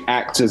great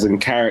actors and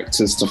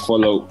characters to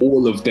follow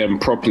all of them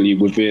properly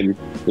within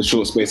the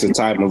short space of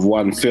time of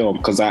one film.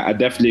 Because I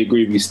definitely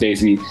agree with you,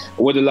 Stacey.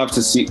 I would have loved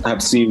to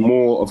have seen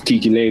more of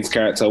Kiki Lane's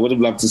character. I would have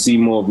loved to see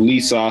more of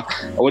Lisa.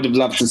 I would have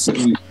loved to see,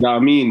 you know what I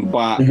mean?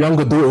 But the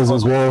younger daughters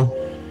as well.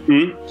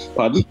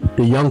 Pardon?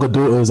 The younger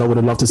daughters, I would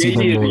have loved to see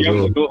them more the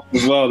younger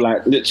daughters as well,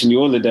 like literally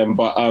all of them.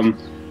 But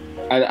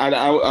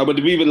I would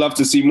have even loved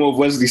to see more of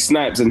Wesley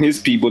Snipes and his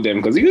people then,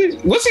 because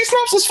Wesley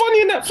Snipes was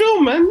funny in that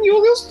film, man. He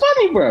was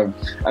funny, bro.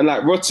 And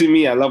like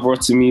Rotimi, I love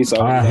Rotimi.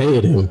 So I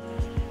hated him.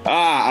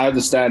 I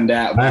understand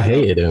that. I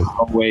hated him.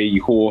 Way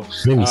you whore.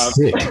 Made me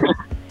sick.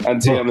 And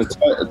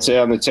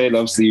Teyana Taylor,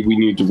 obviously, we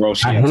knew to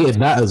Roshi. I hated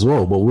that as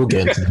well, but we'll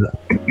get into that.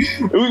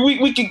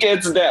 we could get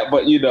into that,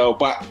 but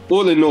but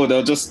all in all,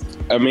 they're just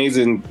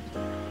amazing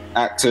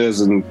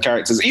actors and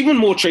characters. Even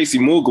more Tracy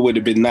Morgan would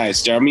have been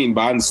nice, do you know what I mean?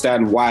 But I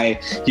understand why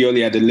he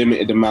only had a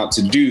limited amount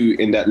to do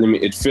in that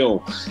limited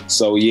film.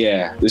 So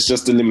yeah, it's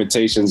just the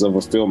limitations of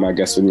a film, I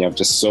guess, when you have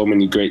just so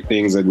many great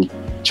things and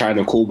trying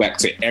to call back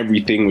to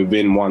everything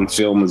within one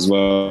film as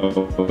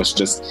well.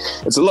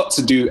 It's a lot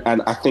to do,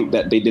 and I think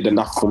that they did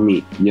enough for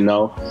me, you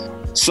know?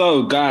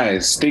 So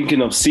guys,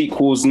 thinking of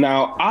sequels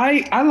now,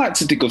 I like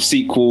to think of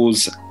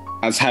sequels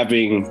as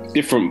having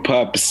different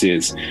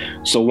purposes.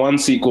 So one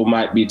sequel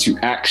might be to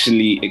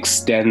actually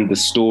extend the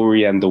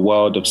story and the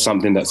world of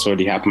something that's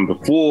already happened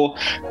before.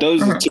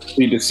 Those are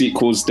typically the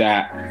sequels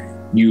that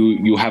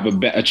you have a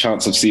better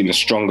chance of seeing a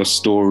stronger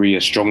story,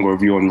 a stronger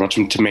review on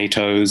Rotten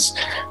Tomatoes.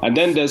 And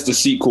then there's the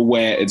sequel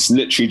where it's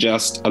literally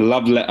just a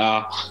love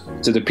letter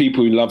to the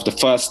people who loved the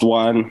first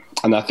one.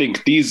 And I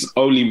think these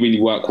only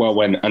really work well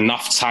when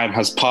enough time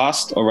has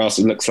passed, or else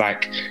it looks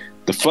like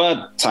the third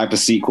type of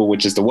sequel,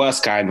 which is the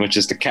worst kind, which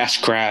is the cash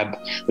grab.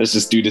 Let's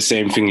just do the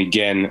same thing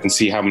again and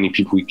see how many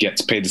people we get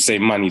to pay the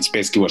same money to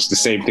basically watch the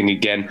same thing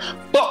again,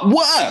 but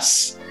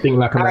worse. Think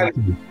Like a Man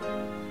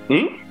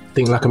 2.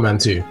 Think Like a Man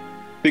 2.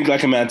 Think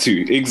Like a Man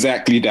 2.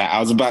 Exactly that. I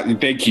was about to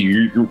thank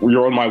you.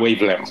 You're on my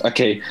wavelength.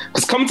 Okay.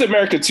 Because Coming to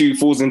America 2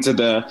 falls into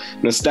the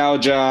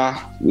nostalgia,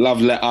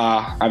 love letter.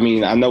 I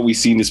mean, I know we've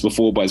seen this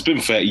before, but it's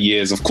been 30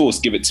 years. Of course,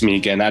 give it to me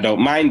again. I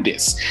don't mind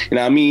this. You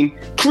know what I mean?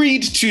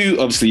 Creed 2,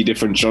 obviously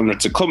different genre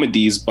to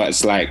comedies, but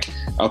it's like,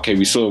 okay,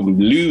 we saw him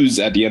lose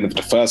at the end of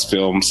the first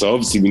film, so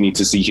obviously we need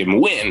to see him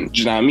win. Do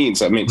you know what I mean?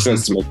 So it makes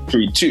sense to make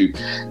Creed 2.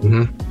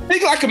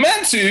 Think Like a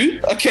Man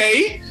 2,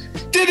 okay,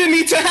 didn't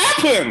need to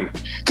happen.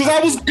 Because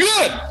I was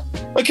good.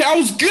 Okay, I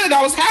was good.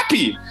 I was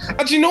happy.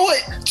 And you know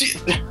what?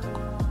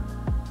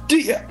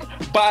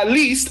 But at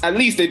least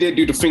they didn't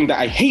do the thing that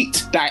I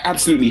hate, that I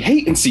absolutely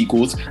hate in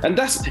sequels. And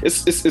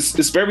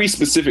it's very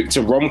specific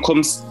to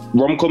rom-com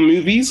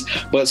movies.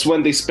 But it's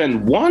when they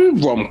spend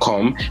one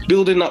rom-com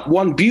building up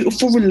one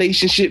beautiful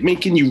relationship,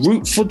 making you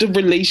root for the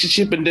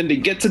relationship, and then they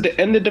get to the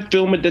end of the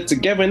film and they're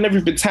together and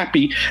everybody's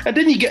happy. And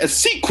then you get a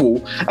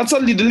sequel and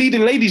suddenly the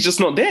leading lady's just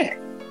not there.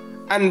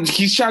 And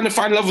he's trying to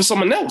find love with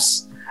someone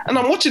else. And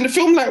I'm watching the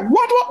film like,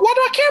 why do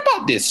I care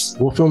about this?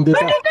 What film did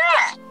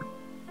that?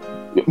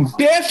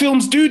 Bare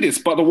films do this,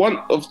 but the one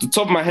off the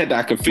top of my head that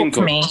I can think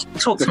of.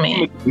 Talk to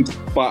me.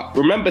 But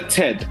remember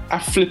Ted? I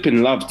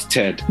flipping loved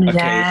Ted. Okay.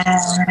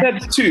 Yes.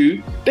 Ted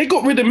 2, they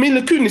got rid of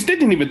Mila Kunis. They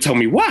didn't even tell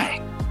me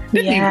why.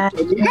 They didn't even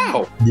tell me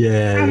how.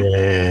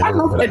 Yeah. I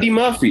love Eddie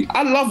Murphy.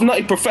 I love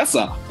Nutty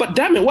Professor. But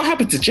damn it, what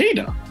happened to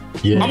Jada?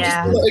 Yeah. I'm just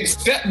gonna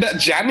accept that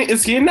Janet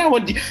is here now,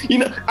 and you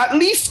know, at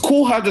least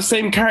call her the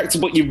same character,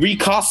 but you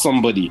recast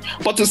somebody.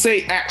 But to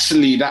say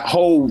actually that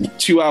whole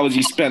 2 hours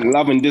you spent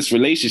loving this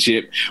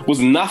relationship was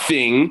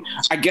nothing,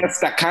 I guess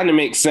that kind of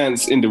makes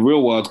sense in the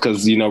real world,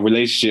 because you know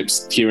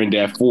relationships here and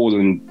there fall,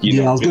 and you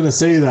know. I was gonna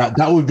say that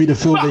would be the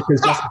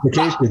filmmaker's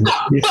justification.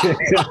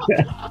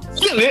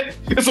 Feel it?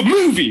 It's a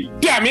movie.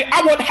 Damn it!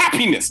 I want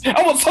happiness.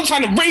 I want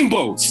sunshine and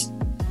rainbows.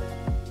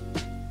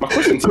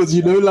 Because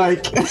you know,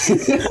 like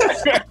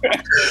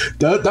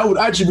that would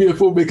actually be a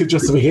filmmaker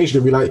justification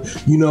to be like,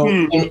 you know,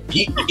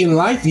 in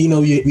life, you know,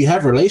 we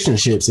have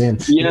relationships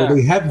and you know,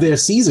 they have their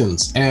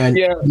seasons, and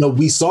you know,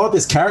 we saw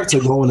this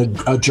character go on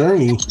a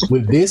journey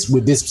with this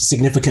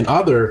significant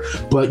other,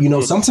 but you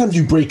know, sometimes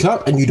you break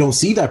up and you don't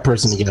see that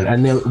person again,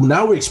 and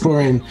now we're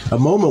exploring a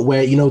moment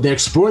where you know they're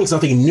exploring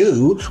something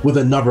new with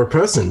another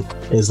person.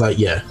 It's like,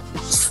 yeah,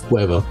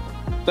 whatever.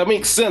 That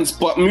makes sense,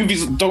 but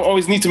movies don't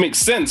always need to make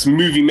sense,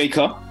 movie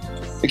maker.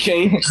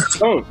 Okay?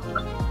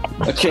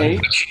 Okay.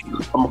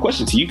 A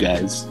question to you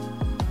guys.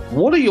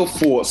 What are your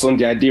thoughts on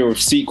the idea of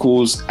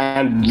sequels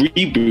and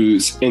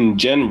reboots in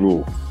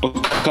general?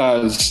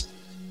 Because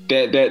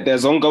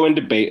there's ongoing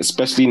debate,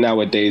 especially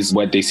nowadays,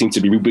 where they seem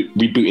to be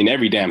rebooting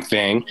every damn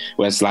thing.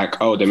 Where it's like,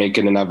 oh, they're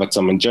making another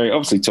Tom and Jerry.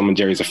 Obviously, Tom and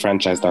Jerry is a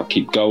franchise that'll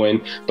keep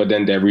going, but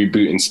then they're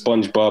rebooting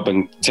SpongeBob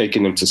and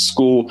taking them to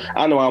school.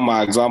 I know how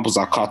my examples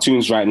are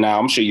cartoons right now.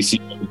 I'm sure you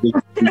see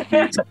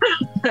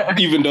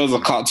even those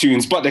are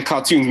cartoons, but they're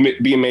cartoons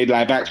being made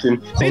live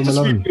action. They just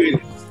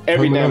rebooting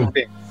every damn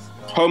thing.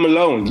 Home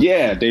Alone,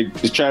 yeah, they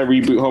try to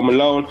reboot Home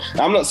Alone.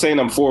 I'm not saying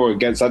I'm for or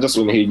against. I just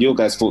want to hear your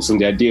guys' thoughts on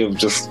the idea of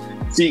just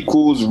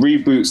sequels,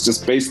 reboots,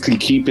 just basically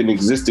keeping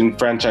existing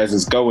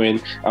franchises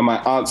going. And my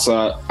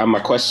answer and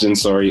my question,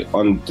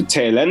 on the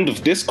tail end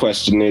of this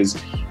question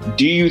is,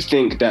 do you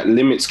think that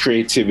limits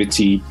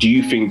creativity? Do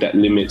you think that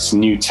limits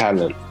new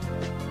talent?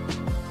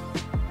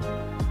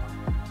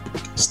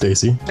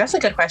 Stacey? That's a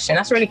good question.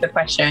 That's a really good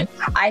question.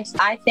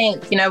 I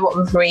think, you know what,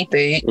 with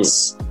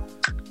reboots,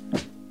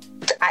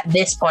 at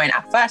this point,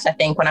 at first, I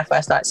think when I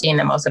first started seeing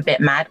them, I was a bit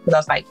mad because I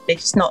was like, they're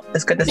just not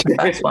as good as the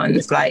first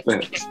ones. Like,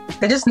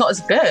 they're just not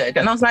as good.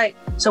 And I was like,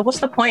 so what's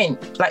the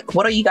point? Like,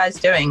 what are you guys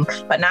doing?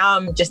 But now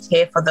I'm just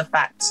here for the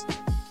fact,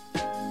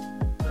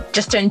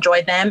 just to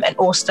enjoy them. And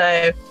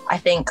also, I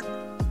think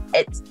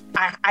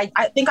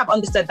I think I've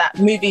understood that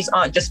movies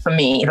aren't just for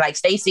me. Like,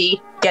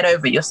 Stacey, get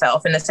over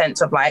yourself in the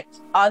sense of like,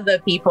 other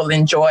people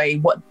enjoy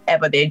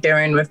whatever they're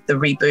doing with the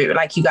reboot.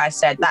 Like you guys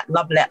said, that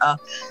love letter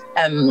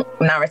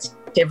narrative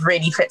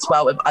really fits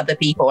well with other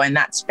people, and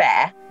that's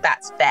fair.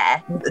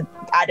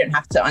 I don't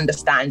have to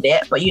understand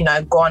it, but you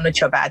know, go on with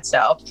your bad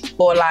self.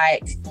 Or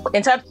like,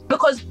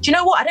 because do you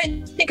know what? I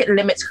don't think it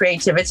limits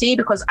creativity,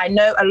 because I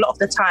know a lot of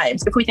the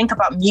times, if we think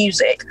about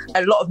music,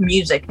 a lot of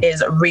music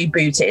is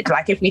rebooted.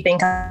 Like if we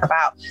think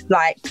about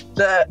like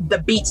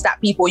the beats that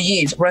people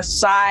use,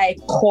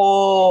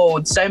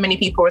 recycled. So many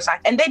people recycle,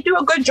 and they do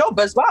a good job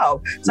as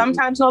well.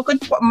 Sometimes not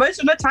good, but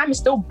most of the time it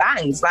still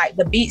bangs. Like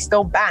the beat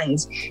still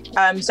bangs.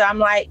 So I'm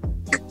like,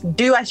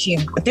 do as you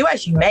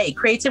may.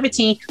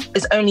 Creativity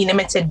is only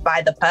limited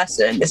by the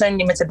person. It's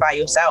only limited by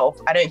yourself.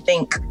 I don't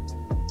think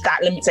that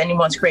limits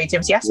anyone's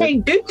creativity. I say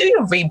do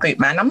your reboot,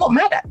 man. I'm not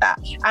mad at that.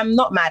 I'm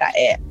not mad at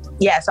it.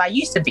 Yes, I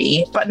used to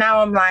be, but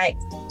now I'm like,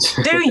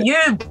 do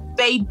you,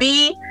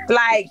 baby?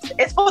 Like,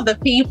 it's for the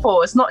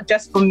people. It's not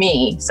just for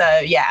me. So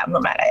yeah, I'm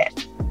not mad at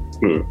it.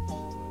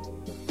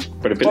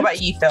 What about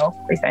you, Phil?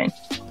 What are you saying?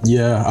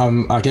 Yeah,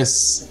 I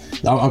guess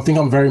I think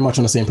I'm very much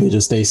on the same page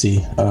as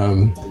Stacey.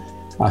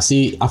 I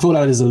feel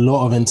like there's a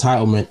lot of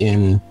entitlement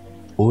in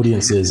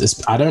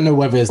audiences. I don't know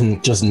whether it's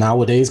just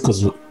nowadays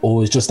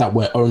or it's just that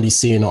we're only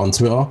seeing it on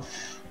Twitter,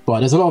 but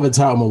there's a lot of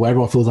entitlement where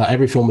everyone feels like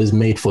every film is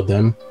made for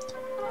them,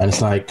 and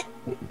it's like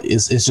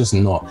it's just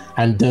not.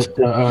 And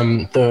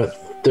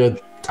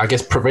the I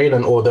guess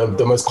prevalent or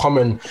the most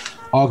common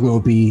argument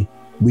would be,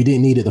 we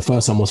didn't need it, the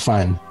first one was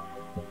fine.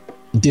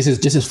 This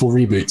is for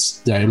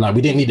reboots. Like,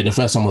 we didn't need it, the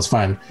first one was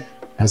fine.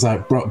 And it's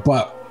like, bro,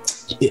 but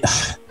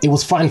it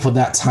was fine for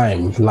that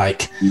time.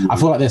 Like, I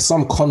feel like there's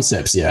some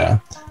concepts,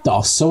 that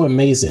are so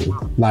amazing.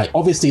 Like,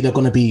 obviously they're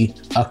going to be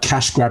a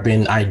cash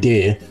grabbing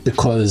idea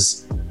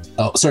because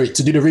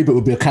to do the reboot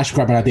would be a cash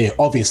grabbing idea,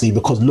 obviously,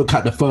 because look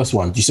at the first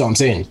one. Do you see what I'm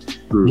saying?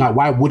 Like,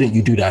 why wouldn't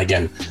you do that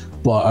again?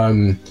 But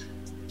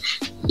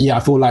I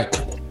feel like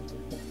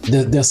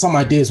there's some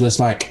ideas where it's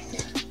like,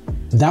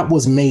 that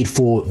was made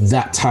for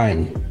that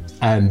time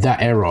and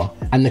that era,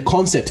 and the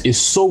concept is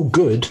so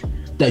good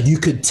that you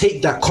could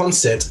take that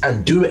concept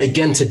and do it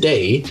again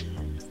today,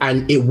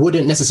 and it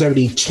wouldn't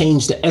necessarily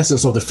change the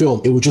essence of the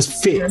film. It would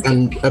just fit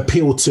and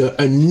appeal to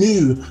a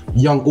new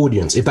young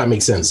audience, if that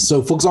makes sense.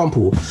 So, for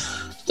example,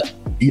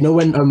 you know,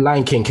 when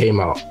Lion King came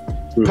out,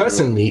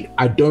 personally,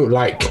 I don't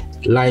like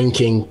Lion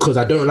King because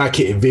I don't like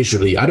it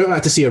visually. I don't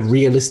like to see a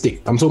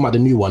realistic, I'm talking about the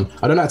new one,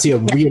 I don't like to see a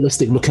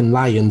realistic looking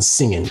lion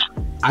singing.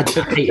 I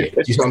just hate it.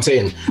 You see what I'm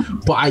saying?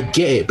 But I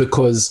get it,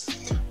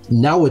 because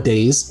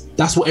nowadays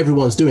that's what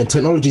everyone's doing.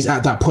 Technology's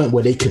at that point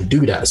where they can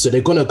do that, so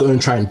they're gonna go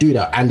and try and do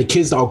that, and the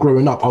kids that are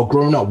growing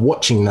up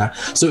watching that,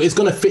 so it's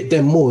gonna fit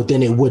them more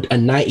than it would a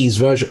 90s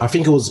version. I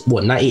think it was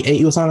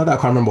 98 or something like that,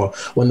 I can't remember,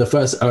 when the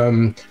first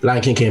Lion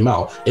King came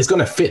out. It's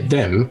gonna fit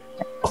them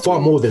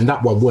far more than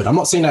that one would. I'm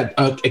not saying that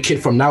a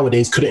kid from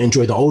nowadays couldn't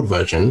enjoy the old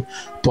version,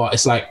 but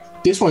it's like,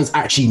 this one's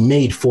actually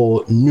made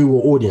for newer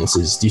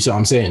audiences. Do you see what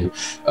I'm saying?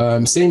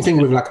 Same thing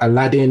with like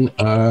Aladdin,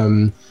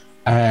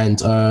 and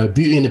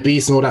Beauty and the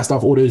Beast and all that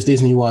stuff, all those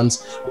Disney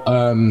ones.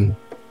 And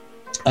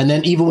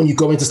then even when you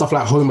go into stuff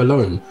like Home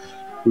Alone,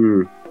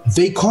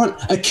 they can't.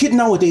 A kid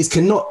nowadays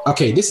cannot.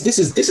 Okay, this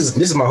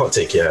is my hot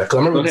take, because I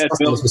remember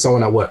discussing this with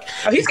someone at work.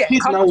 Kids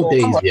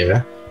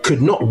nowadays,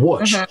 could not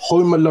watch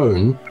Home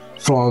Alone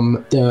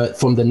from the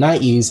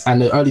 90s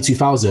and the early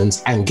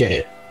 2000s and get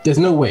it. There's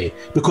no way,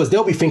 because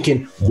they'll be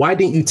thinking, why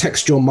didn't you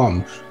text your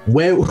mum?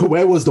 Where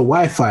was the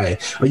Wi-Fi?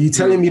 Are you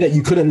telling me that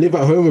you couldn't live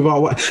at home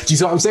without what? Do you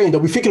see what I'm saying? They'll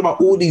be thinking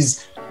about all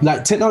these,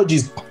 like,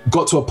 technology's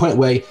got to a point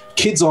where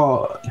kids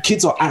are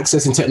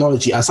accessing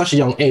technology at such a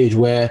young age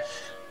where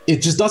it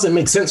just doesn't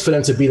make sense for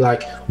them to be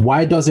like,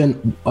 why doesn't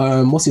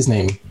what's his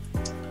name?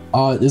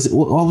 What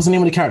was the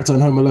name of the character in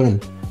Home Alone?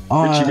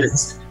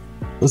 What's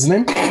his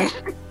name?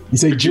 You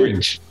say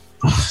George.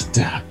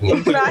 Damn.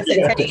 I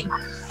said Teddy.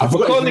 I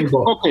forgot his name,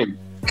 but-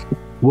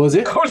 Was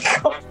it?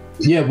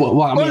 Yeah,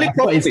 well, I mean, I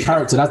forgot his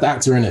character. That's the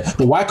actor in it.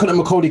 But why couldn't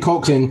Macaulay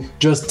Culkin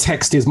just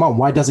text his mom?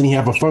 Why doesn't he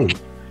have a phone? Do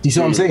you see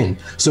what I'm saying?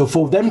 So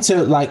for them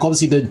to like,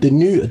 obviously the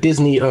new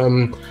Disney,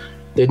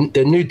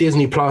 the new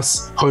Disney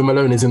Plus Home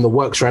Alone is in the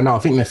works right now. I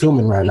think they're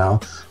filming right now,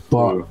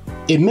 but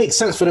it makes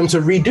sense for them to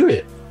redo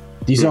it.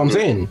 Do you see what I'm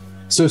saying?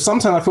 So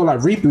sometimes I feel like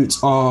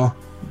reboots are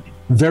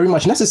very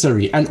much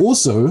necessary, and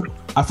also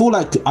I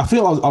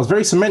was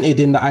very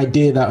cemented in the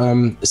idea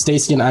that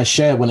Stacey and I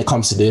share when it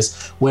comes to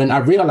this. When I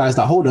realized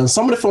that, hold on,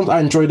 some of the films I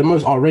enjoy the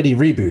most are already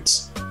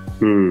reboots.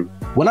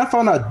 When I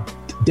found out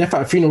Death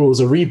at a Funeral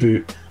was a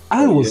reboot,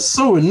 I was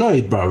so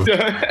annoyed, bro.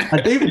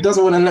 And David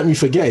doesn't want to let me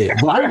forget it,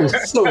 but I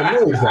was so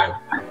annoyed, bro.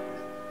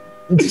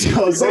 You know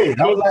what I'm saying?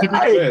 I was like,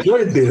 I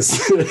enjoyed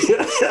this.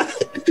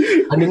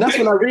 And then that's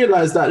when I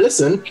realized that,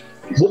 listen,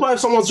 what about if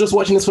someone's just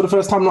watching this for the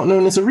first time not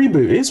knowing it's a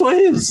reboot? It's what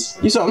it is.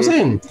 You see what I'm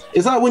saying?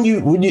 It's like when you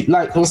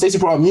like when Stacey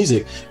brought up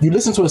music, you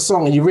listen to a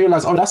song and you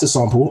realize, oh, that's a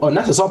sample, and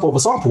that's a sample of a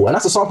sample, and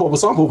that's a sample of a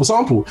sample of a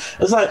sample.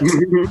 It's like,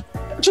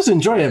 just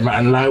enjoy it,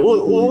 man. Like,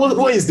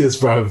 what is this,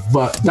 bro?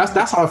 But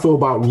that's how I feel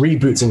about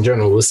reboots in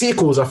general. The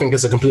sequels, I think,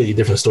 is a completely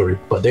different story.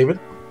 But David?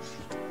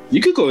 You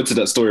could go into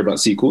that story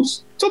about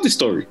sequels. Tell the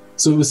story.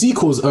 So the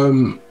sequels,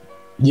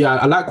 yeah,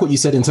 I like what you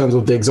said in terms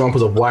of the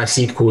examples of why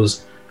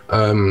sequels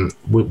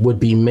would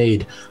be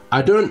made.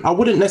 I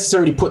wouldn't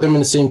necessarily put them in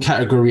the same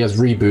category as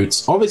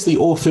reboots. Obviously,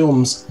 all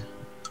films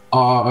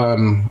are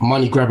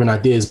money grabbing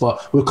ideas,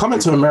 but we're coming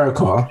to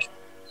America.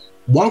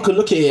 One could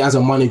look at it as a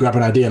money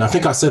grabbing idea, and I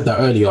think I said that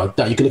earlier,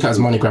 that you could look at it as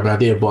a money grabbing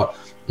idea. But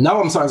now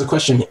I'm starting to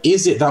question: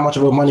 is it that much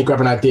of a money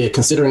grabbing idea,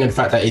 considering the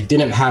fact that it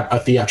didn't have a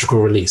theatrical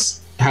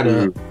release? It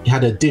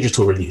had a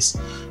digital release.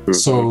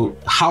 So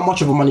how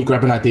much of a money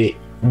grabbing idea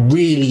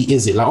really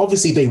is it? Like,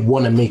 obviously they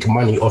want to make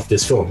money off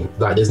this film,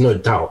 like there's no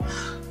doubt,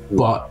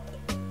 but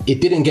it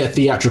didn't get a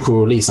theatrical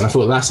release, and I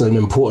feel that's an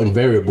important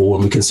variable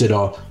when we consider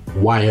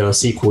why are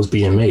sequels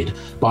being made.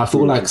 But I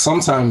feel like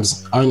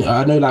sometimes I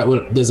know,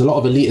 like, there's a lot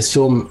of elitist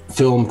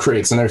film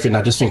critics and everything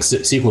that just think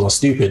sequels are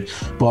stupid,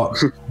 but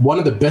one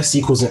of the best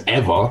sequels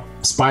ever,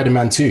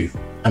 Spider-Man 2,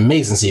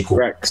 amazing sequel.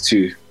 Correct,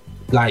 2.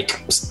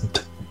 Like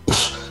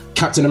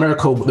Captain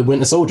America, the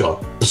Winter Soldier.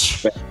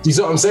 Do you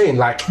see what I'm saying?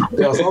 Like,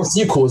 there are some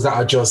sequels that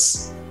are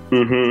just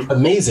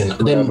amazing.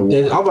 Then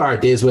there's other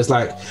ideas where it's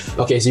like,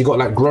 okay, so you got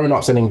like Grown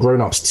Ups and then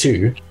Grown Ups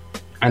 2,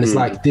 and it's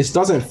like, this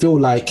doesn't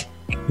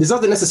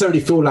necessarily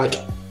feel like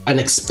an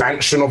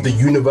expansion of the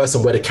universe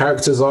and where the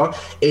characters are.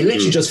 It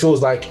literally just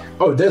feels like,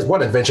 oh, there's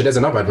one adventure, there's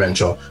another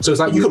adventure. So it's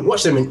like you could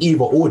watch them in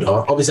either order.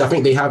 Obviously, I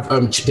think they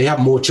have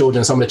more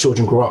children. Some of the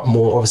children grow up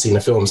more, obviously, in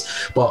the films.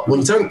 But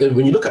when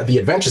you look at the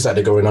adventures that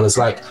they're going on, it's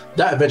like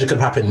that adventure could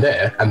have happened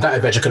there, and that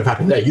adventure could have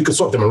happened there. You could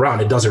swap them around.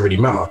 It doesn't really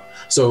matter.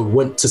 So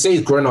when to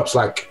say Grown Ups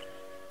like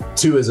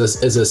 2 as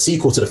a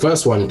sequel to the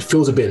first one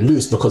feels a bit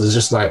loose, because it's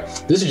just like,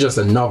 this is just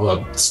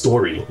another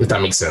story, if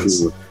that makes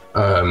sense.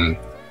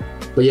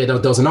 But yeah, there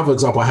was another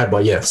example I had,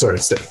 but yeah, sorry,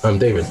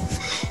 David.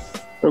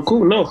 Oh,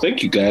 cool. No,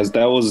 thank you guys.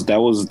 That was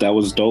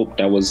dope.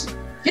 That was.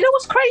 You know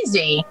what's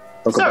crazy?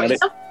 Sorry,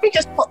 something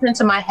just popped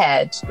into my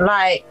head.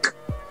 Like,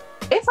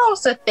 if I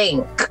was to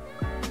think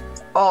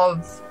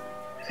of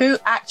who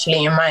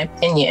actually, in my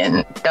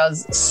opinion,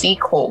 does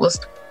sequels,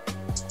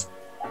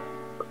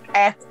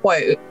 air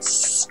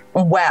quotes,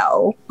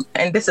 well,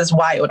 and this is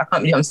wild, I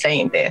can't believe I'm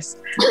saying this.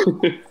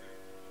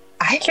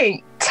 I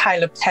think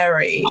Tyler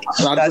Perry.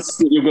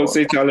 You're going to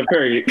say Tyler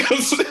Perry.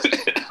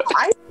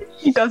 I think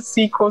he does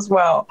sequels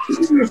well.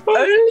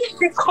 Only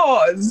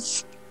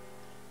because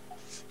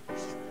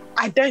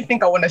I don't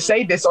think I want to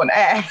say this on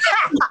air.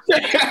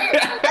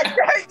 I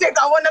don't think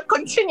I want to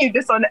continue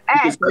this on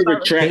air.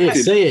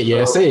 Say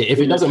it. If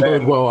it doesn't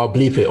bode well, I'll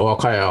bleep it or I'll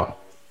cut it out.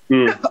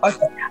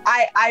 Okay.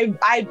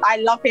 I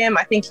love him.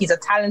 I think he's a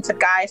talented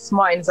guy,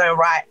 smart in his own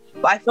right.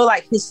 But I feel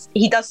like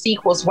he does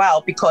sequels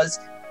well because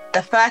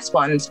the first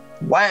ones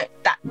weren't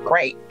that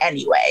great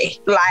anyway.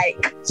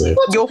 Like,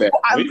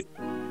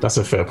 that's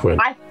a fair point.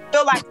 I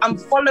feel like I'm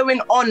following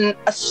on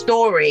a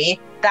story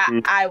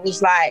that I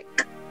was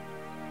like,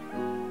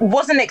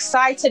 wasn't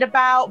excited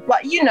about, but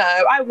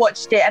I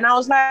watched it and I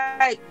was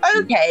like,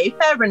 okay,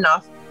 fair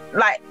enough.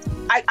 Like,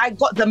 I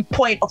got the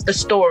point of the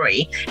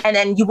story. And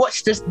then you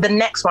watch the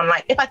next one.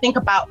 Like, if I think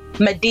about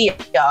Medea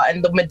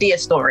and the Medea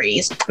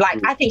stories,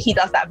 like, I think he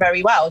does that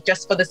very well,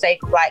 just for the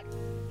sake of, like,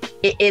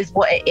 it is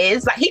what it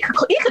is. Like, he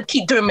could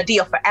keep doing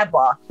Medea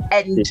forever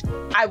and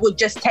I would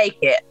just take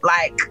it.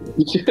 Like,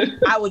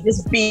 I would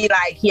just be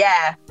like,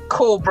 yeah,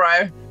 cool,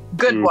 bro.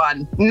 Good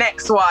one.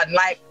 Next one.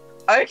 Like,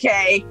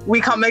 okay, we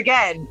come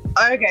again.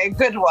 Okay,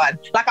 good one.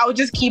 Like, I would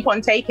just keep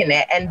on taking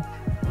it. And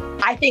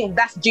I think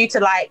that's due to,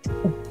 like,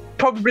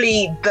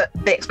 probably the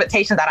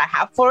expectation that I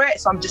have for it.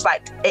 So I'm just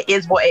like, it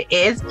is what it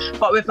is.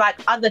 But with, like,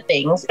 other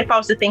things, if I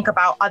was to think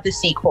about other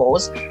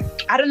sequels,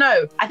 I don't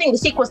know. I think the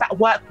sequels that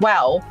work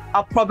well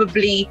are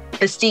probably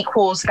the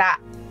sequels that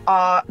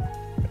are...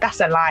 That's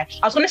a lie.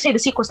 I was going to say the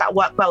sequels that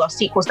work well are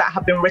sequels that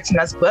have been written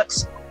as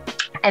books.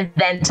 and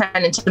then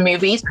turn into the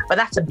movies. But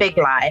that's a big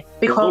lie,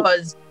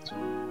 because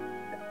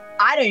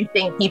I don't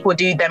think people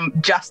do them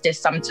justice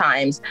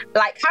sometimes.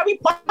 Like Harry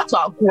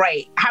Potter,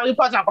 great. Harry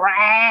Potter,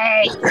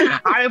 great.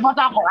 Harry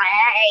Potter,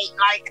 great.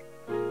 Like,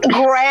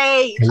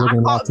 great. I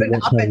can't bring it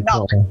up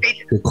enough.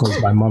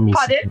 Because my mummy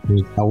said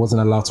I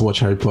wasn't allowed to watch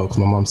Harry Potter because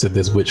my mum said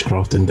there's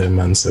witchcraft in them,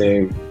 man.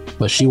 So,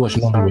 but she watched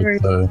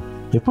Nollywood, so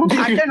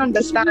I don't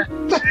understand.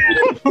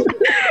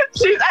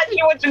 She's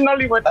actually watching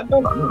Nollywood. I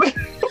don't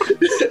understand.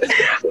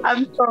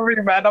 I'm sorry,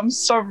 man. I'm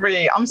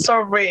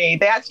sorry.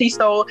 They actually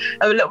stole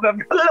just a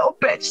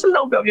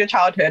little bit of your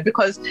childhood,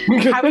 because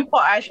Harry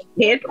Potter as a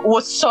kid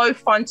was so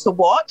fun to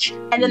watch,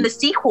 and then the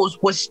sequels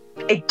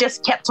it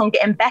just kept on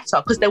getting better,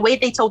 because the way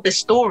they told the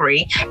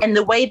story and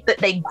the way that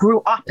they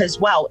grew up as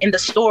well in the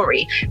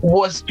story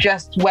was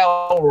just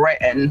well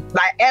written.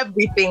 Like,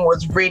 everything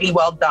was really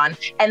well done,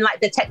 and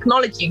like the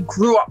technology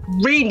grew up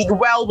really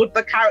well with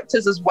the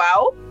characters as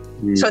well.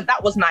 So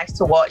that was nice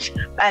to watch,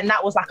 and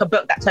that was like a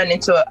book that turned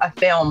into a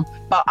film.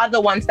 But other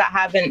ones that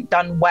haven't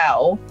done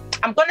well,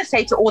 I'm gonna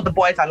say to all the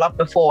boys I loved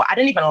before, I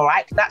didn't even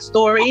like that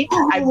story.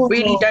 I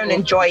really don't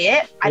enjoy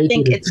it. I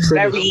think it's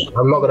very...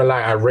 I'm not gonna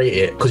lie, I rate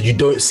it, because you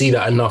don't see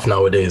that enough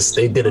nowadays.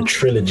 They did a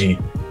trilogy.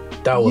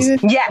 That was...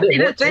 Yeah, I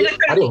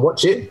didn't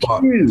watch it,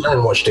 but I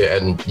watched it,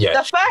 and yeah.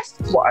 The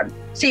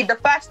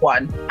first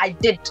one, I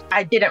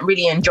didn't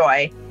really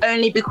enjoy,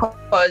 only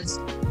because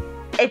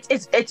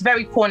it's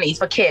very corny. It's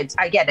for kids.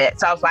 I get it.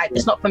 So I was like,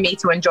 it's not for me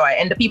to enjoy.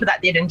 And the people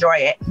that did enjoy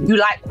it, you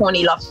like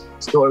corny love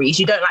stories.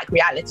 You don't like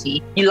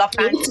reality. You love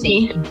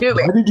fantasy. Do it.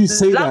 Why did you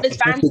say love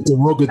that in a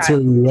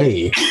derogatory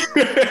way?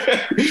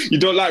 You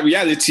don't like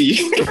reality.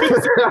 You like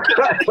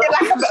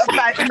a bit of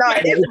fantasy. No,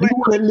 it is. You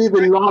want to live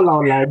in La La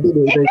Land,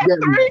 didn't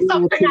they?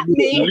 Something at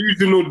me.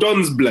 Delusional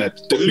dons, blood.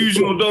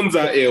 Delusional dons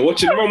out here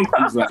watching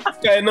rom-coms. Like, what's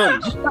going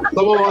on?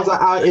 Some of us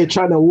are out here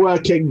trying to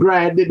work and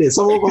grind, didn't it?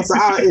 Some of us are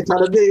out here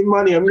trying to make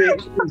money and make.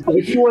 But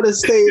if you want to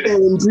stay there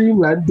in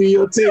dreamland, do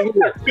your thing.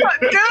 Do it,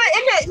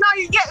 innit?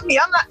 No, you get me.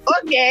 I'm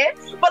like, okay.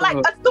 But like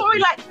a story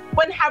like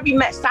When Harry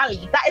Met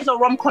Sally, that is a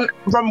rom-com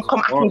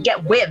I can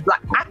get with.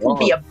 Like, I can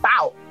be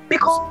about,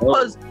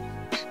 because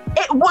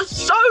it was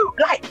so,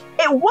 like,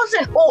 it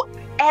wasn't all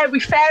airy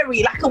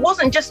fairy. Like, it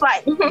wasn't just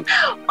like, and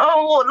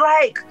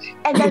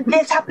then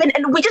this happened,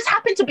 and we just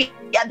happened to be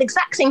at the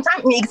exact same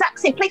time in the exact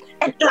same place,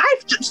 and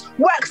life just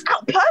works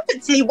out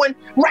perfectly when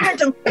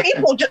random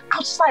people I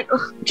was just like,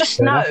 just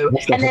no.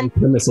 That's the whole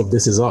premise of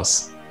This Is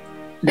Us.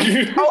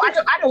 I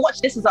don't watch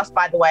This Is Us,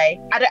 by the way.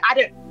 I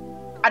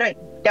don't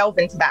delve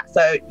into that.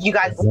 So you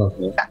guys,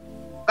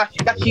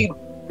 that's you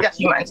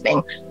man's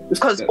thing.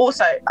 Because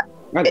also,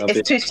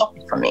 it's too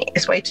soppy for me.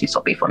 It's way too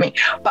soppy for me.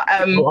 But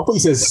I thought you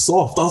said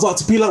soft. I was about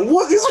to be like,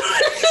 what is?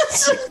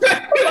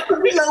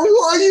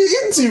 What are you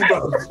into,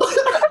 bro?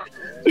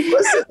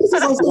 This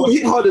is also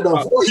hit hard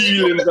enough.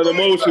 Feelings and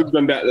emotions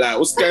and that. Like,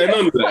 what's going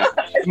on with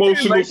that?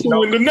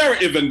 Emotional in the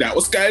narrative and that.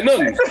 What's going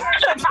on?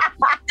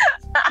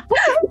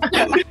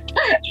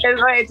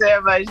 It's way too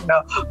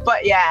emotional.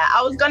 But yeah,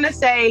 I was gonna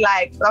say,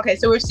 like, okay,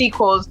 so with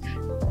sequels,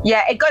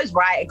 yeah, it goes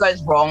right, it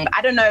goes wrong.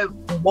 I don't know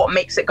what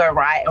makes it go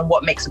right and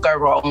what makes it go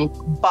wrong,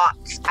 but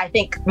I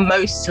think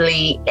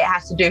mostly it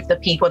has to do with the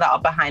people that are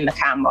behind the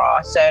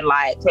camera. So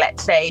like,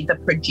 let's say the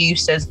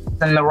producers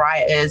and the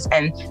writers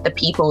and the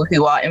people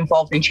who are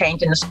involved in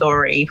changing the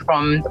story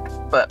from the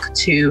book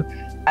to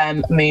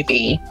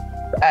movie.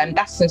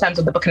 That's in terms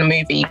of the book and the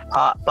movie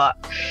part. But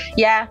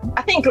yeah,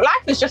 I think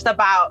life is just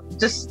about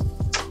just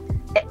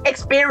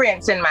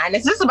experiencing, man.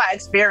 It's just about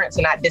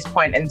experiencing at this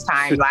point in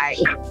time. Like,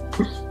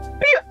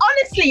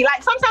 honestly,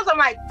 like sometimes I'm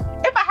like,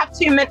 if I have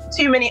too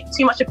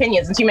much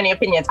opinions and too many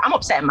opinions, I'm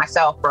upsetting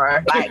myself, bro.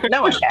 Like,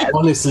 no one cares.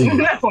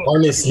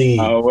 Honestly,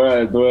 oh,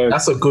 word.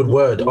 That's a good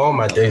word. Oh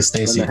my days,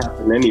 Stacey.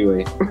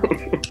 Anyway,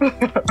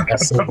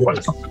 that's so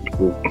good.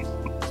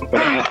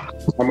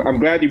 I'm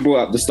glad you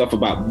brought up the stuff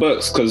about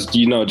books, because,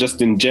 you know,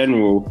 just in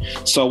general.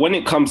 So when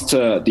it comes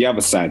to the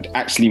other side,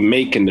 actually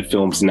making the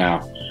films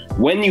now,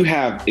 when you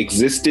have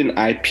existing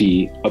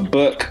IP, a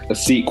book, a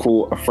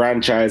sequel, a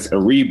franchise, a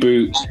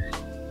reboot,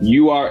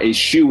 you are a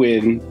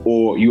shoo-in,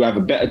 or you have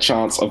a better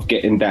chance of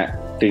getting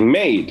that thing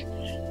made.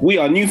 We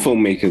are new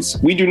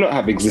filmmakers. We do not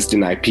have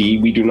existing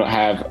IP. We do not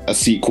have a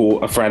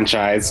sequel, a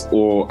franchise,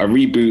 or a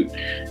reboot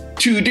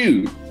to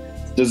do.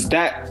 Does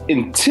that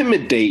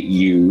intimidate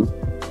you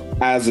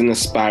as an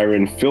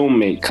aspiring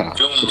filmmaker?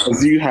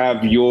 Because you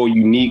have your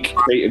unique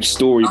creative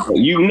story, but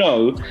you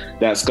know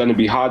that's going to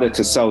be harder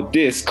to sell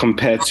this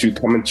compared to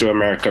Coming to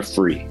America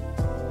free.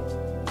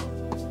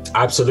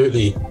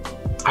 Absolutely.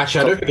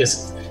 Actually, I don't think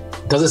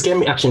does it scare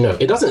me? Actually, no,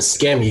 it doesn't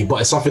scare me,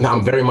 but it's something that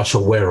I'm very much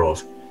aware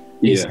of.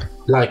 Yeah.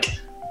 Like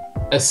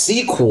a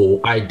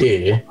sequel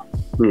idea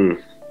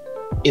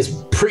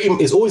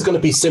is always going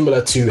to be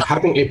similar to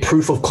having a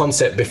proof of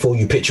concept before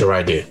you pitch your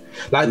idea.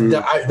 Like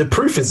the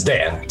proof is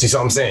there. Do you see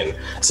what I'm saying?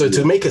 So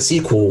to make a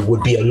sequel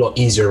would be a lot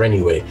easier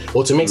anyway,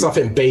 or to make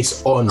something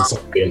based on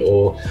something,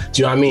 or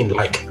do you know what I mean?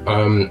 Like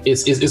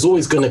it's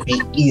always going to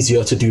be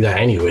easier to do that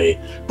anyway.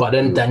 But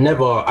then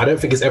I don't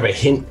think it's ever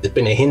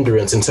been a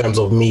hindrance in terms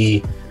of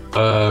me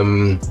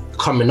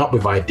coming up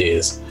with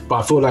ideas. But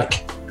I feel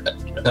like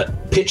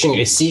pitching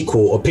a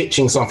sequel or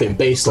pitching something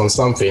based on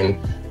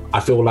something, I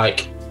feel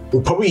like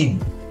will probably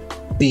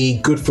be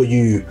good for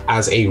you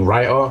as a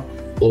writer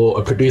or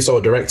a producer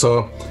or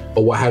director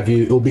or what have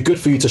you. It will be good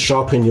for you to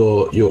sharpen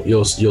your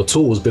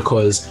tools,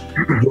 because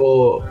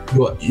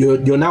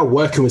you're now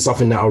working with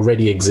something that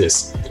already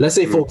exists. Let's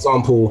say, for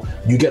example,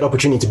 you get the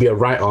opportunity to be a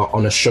writer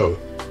on a show.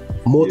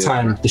 More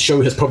time, the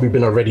show has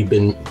probably already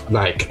been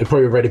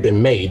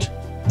made.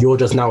 You're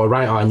just now a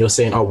writer and you're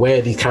saying, oh, where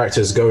are these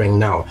characters going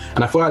now?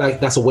 And I feel like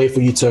that's a way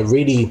for you to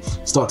really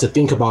start to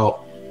think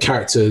about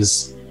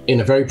characters in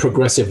a very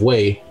progressive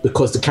way,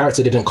 because the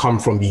character didn't come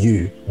from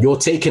you. You're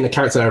taking a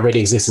character that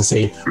already exists and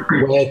saying,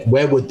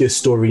 where would this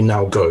story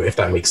now go, if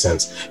that makes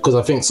sense? Because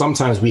I think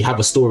sometimes we have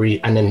a story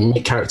and then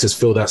make characters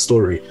fill that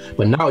story.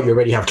 But now you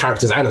already have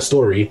characters and a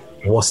story.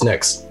 What's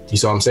next? You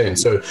see what I'm saying?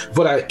 So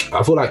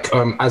I feel like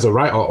as a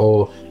writer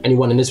or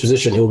anyone in this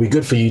position, it will be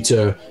good for you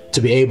to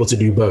be able to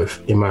do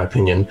both, in my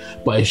opinion.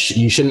 But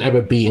you shouldn't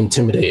ever be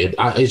intimidated.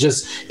 It's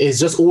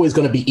just always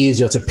going to be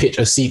easier to pitch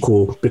a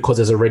sequel because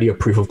there's already a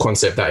proof of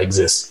concept that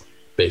exists,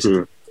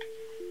 basically.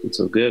 It's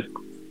so good.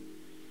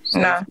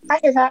 No, I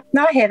hear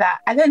that.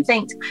 I don't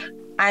think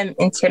I'm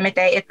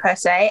intimidated per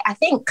se. I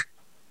think,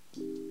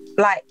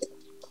 like,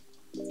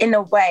 in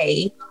a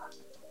way,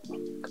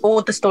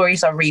 all the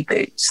stories are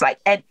reboots.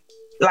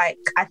 Like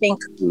I think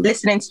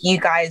listening to you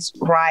guys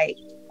write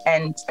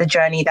and the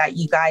journey that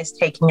you guys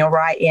take in your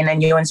writing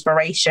and your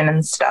inspiration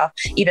and stuff,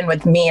 even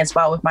with me as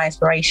well, with my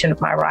inspiration of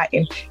my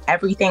writing,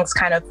 everything's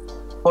kind of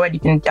already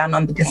been done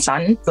under the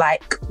sun.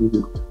 Like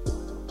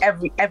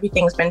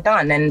everything's been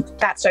done, and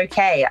that's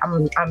okay.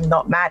 I'm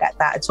not mad at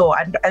that at all.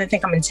 I don't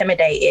think I'm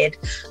intimidated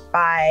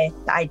by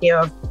the idea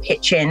of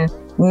pitching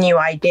new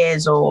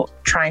ideas or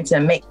trying to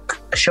make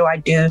sure I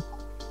do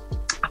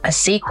a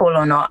sequel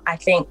or not. I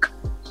think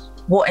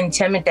what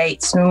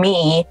intimidates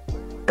me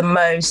the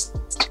most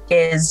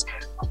is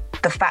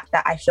the fact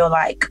that I feel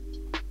like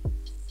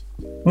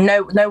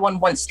no one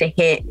wants to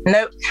hear.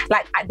 I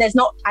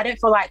don't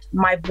feel like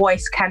my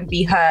voice can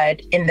be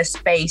heard in the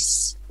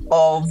space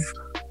of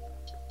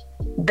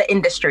the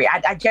industry.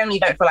 I generally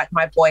don't feel like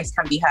my voice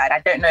can be heard. I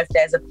don't know if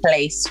there's a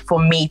place for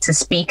me to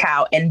speak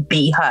out and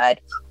be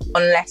heard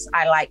unless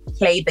I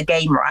play the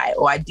game right,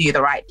 or I do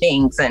the right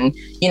things, and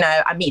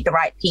I meet the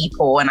right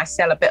people and I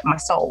sell a bit of my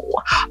soul.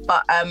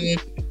 But I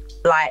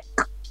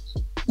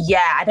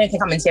don't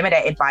think I'm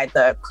intimidated by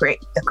the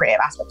creative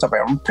aspect of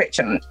it. I'm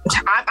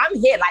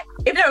here,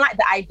 if they don't like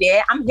the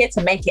idea, I'm here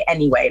to make it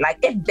anyway.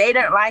 If they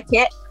don't like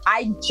it,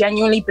 I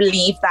genuinely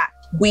believe that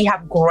we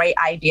have great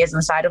ideas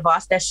inside of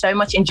us. There's so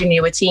much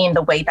ingenuity in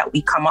the way that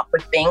we come up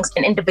with things,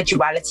 and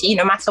individuality.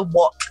 No matter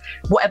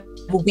whatever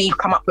we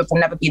come up with will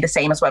never be the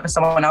same as whatever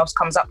someone else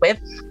comes up with.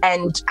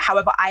 And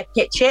however I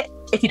pitch it,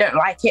 if you don't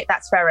like it,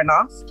 that's fair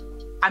enough.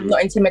 I'm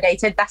not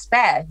intimidated. That's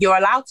fair. You're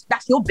allowed to,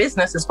 that's your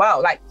business as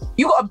well.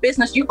 You got a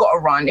business you got to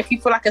run. If you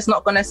feel like it's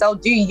not going to sell,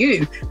 do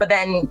you? But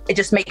then it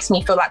just makes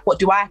me feel like, what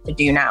do I have to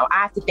do now?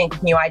 I have to think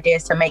of new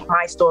ideas to make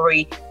my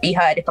story be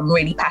heard if I'm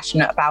really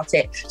passionate about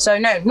it. So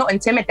no, not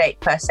intimidate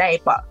per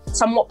se, but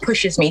somewhat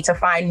pushes me to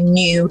find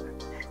new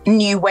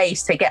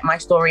ways to get my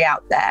story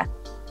out there.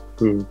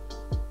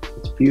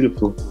 It's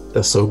beautiful.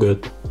 That's so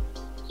good.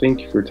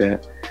 Thank you for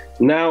that.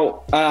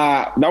 Now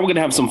we're going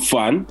to have some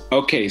fun.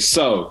 Okay,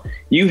 so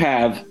you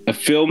have a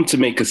film to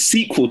make a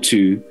sequel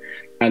to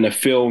and a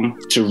film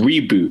to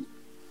reboot.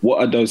 What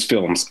are those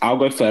films? I'll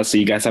go first so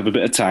you guys have a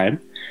bit of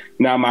time.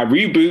 Now, my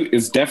reboot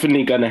is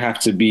definitely going to have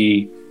to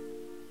be...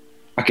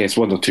 Okay, it's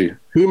one or two.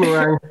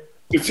 Boomerang.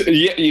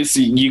 Yeah, you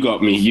see, you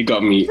got me.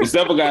 It's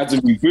never going to have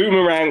to be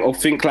Boomerang or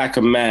Think Like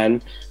a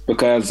Man,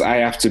 because I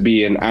have to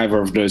be in either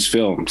of those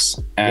films.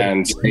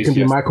 And you can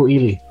be Michael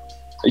Ealy.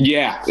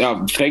 Yeah,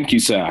 thank you,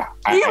 sir.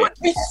 You would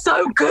be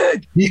so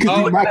good. You could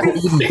do Michael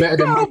Ealy better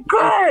than me.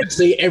 I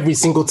say every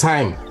single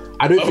time.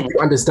 I don't think you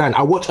understand.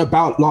 I watch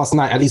About last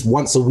night at least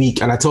once a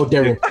week, and I told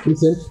Darren,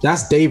 listen,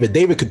 that's David.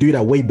 David could do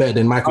that way better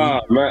than Michael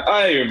Ealy. Man,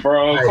 hey,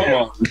 bro, come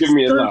on, give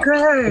me a laugh.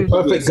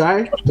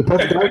 The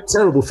Perfect Guy,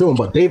 terrible film,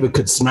 but David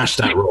could smash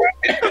that role.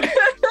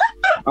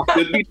 I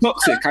could be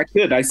toxic.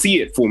 I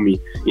see it for me.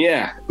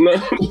 Yeah, no.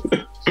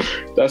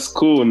 That's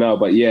cool now,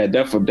 but yeah,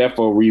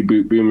 definitely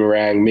reboot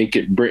Boomerang, make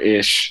it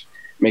British,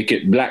 make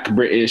it Black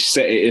British,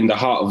 set it in the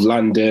heart of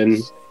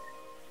London.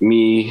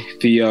 Me,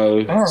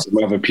 Theo,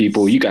 some other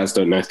people. You guys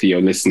don't know Theo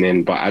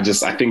listening, but I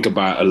think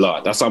about it a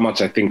lot. That's how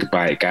much I think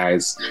about it,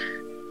 guys.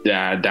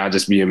 Yeah, that'd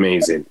just be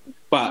amazing.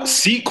 But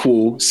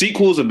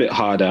sequel's a bit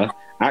harder.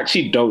 I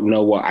actually don't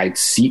know what I'd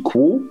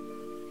sequel.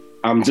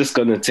 I'm just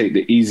gonna take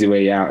the easy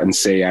way out and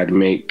say I'd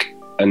make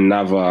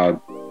another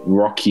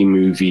Rocky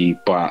movie,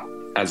 but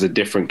as a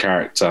different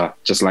character,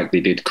 just like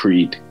they did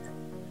Creed.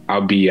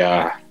 I'll be,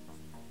 I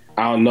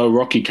don't know,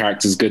 Rocky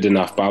character's good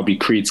enough, but I'll be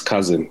Creed's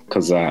cousin,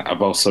 because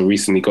I've also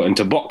recently got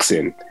into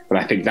boxing, and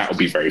I think that would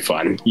be very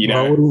fun.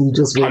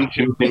 Just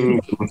punching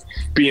things,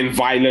 being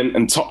violent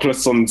and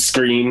topless on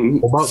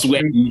screen,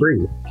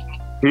 sweating.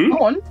 Come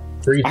on.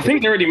 I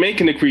think they're already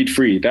making a Creed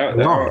 3.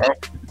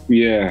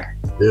 Yeah.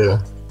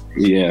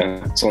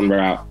 Yeah, it's on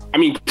route. I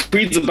mean,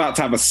 Creed's about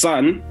to have a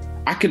son.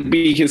 I could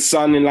be his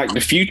son in like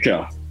the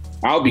future.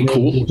 I'll be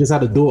cool. He just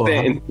had a daughter.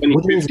 In What do you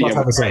mean he's about to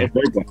have a son?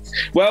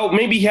 Well,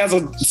 maybe he has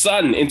a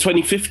son in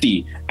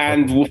 2050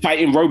 and we're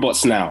fighting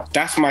robots now.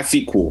 That's my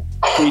sequel.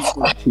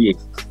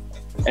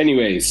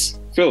 Anyways,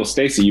 Phil,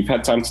 Stacey, you've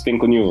had time to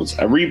think on yours.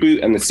 A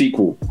reboot and a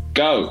sequel.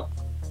 Go.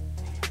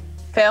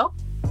 Phil?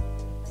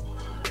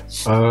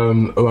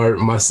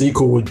 My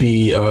sequel would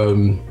be I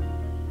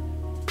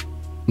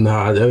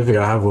don't think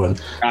I have one.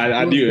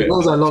 I knew it.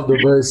 Because I love the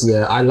verse,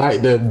 I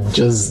like them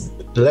just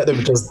let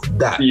them just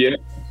that. Yeah.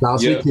 Now I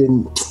was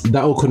thinking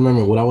that awkward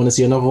moment. Would I want to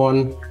see another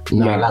one?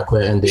 No, I like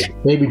where it ended.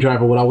 Baby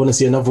Driver. Would I want to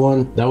see another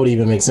one? That would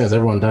even make sense.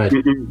 Everyone died.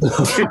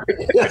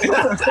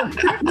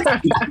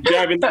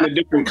 Driving to a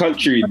different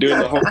country, doing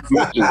the whole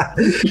mission.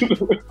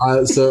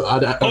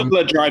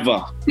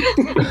 Driver.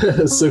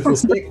 So for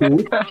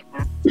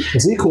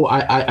sequel,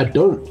 I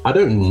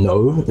don't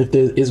know if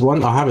there is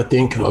one. I'll have a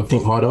think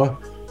harder.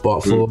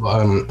 But for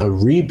a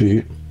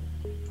reboot,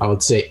 I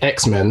would say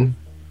X-Men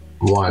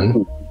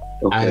 1.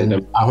 Okay,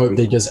 and I hope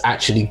they just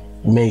actually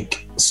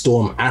make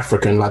Storm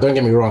African. Like, don't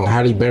get me wrong,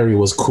 Halle Berry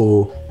was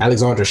cool,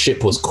 Alexandra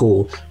Shipp was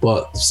cool,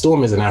 but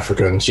Storm is an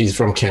African. She's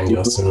from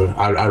Kenya, so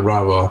I'd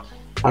rather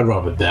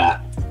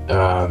that.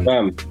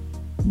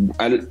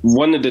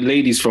 One of the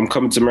ladies from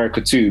Coming to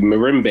America 2,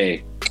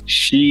 Marimbe,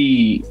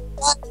 she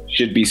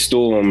should be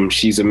Storm.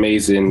 She's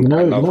amazing.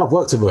 No, I've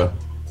worked with her.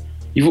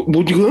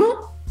 Would you?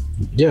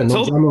 Yeah,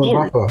 no, I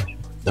worked with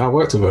her. I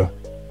worked with her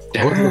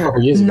a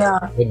couple years ago.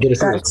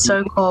 That's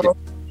so cool.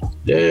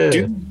 Yeah.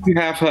 Do you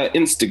have her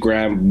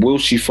Instagram? Will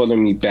she follow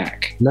me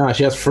back? Nah,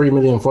 she has 3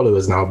 million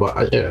followers now,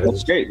 but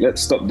That's great.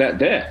 Let's stop that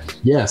there.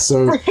 Yeah,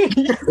 so I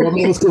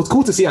mean, it was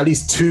cool to see at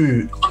least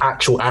 2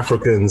 actual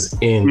Africans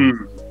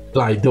in.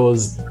 Like there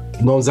was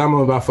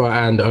Nonzamo Mbafa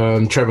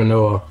and Trevor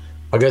Noah.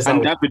 I guess.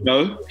 And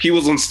Davido, he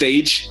was on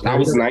stage. That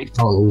was nice.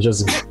 Oh, it was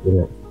just.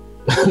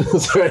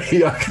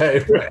 Sorry, okay,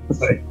 right.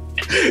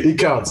 He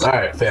counts. All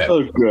right, fair.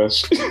 Oh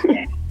gosh.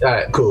 All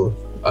right, cool.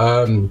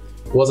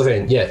 What was I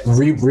saying? Yeah,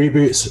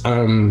 reboots.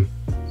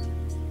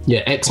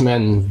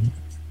 X-Men,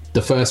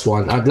 the first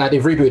one.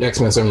 They've rebooted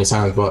X-Men so many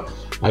times, but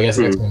I guess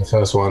X-Men the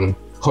first one.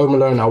 Home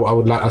Alone,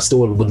 I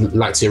still would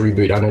like to see a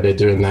reboot. I know they're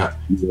doing that.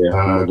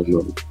 Yeah.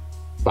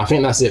 But I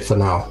think that's it for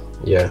now.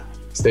 Yeah.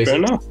 Stacey. Fair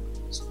enough.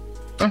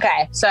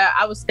 Okay, so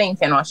I was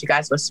thinking whilst you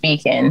guys were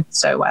speaking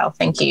so well.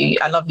 Thank you.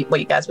 I love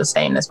what you guys were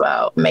saying as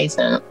well.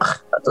 Amazing. I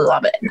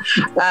love it.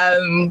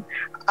 I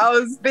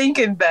was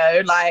thinking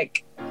though,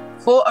 like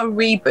for a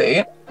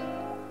reboot,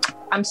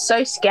 I'm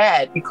so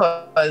scared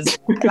because,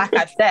 like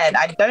I said,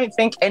 I don't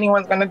think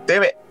anyone's gonna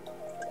do it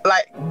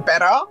like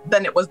better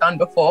than it was done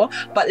before.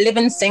 But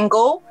Living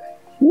Single,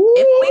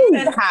 if we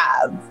could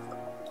have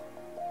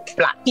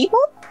Black people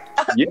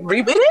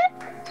reboot it,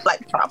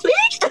 like properly.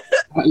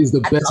 That is the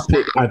best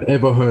pick I've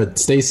ever heard.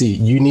 Stacey,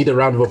 you need a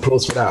round of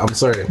applause for that. I'm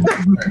sorry.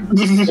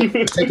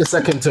 Take a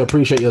second to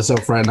appreciate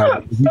yourself right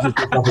now. You just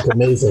did something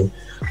amazing.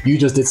 You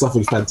just did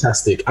something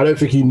fantastic. I don't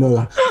think you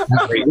know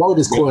the world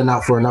is calling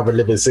out for another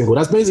Living Single.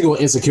 That's basically what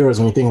Insecure is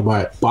when you think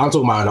about it. But I'm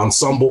talking about an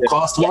ensemble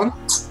cast one.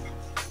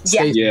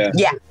 Stacey, yeah.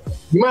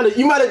 You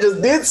might have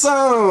just did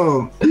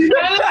some. But can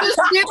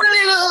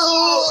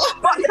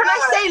I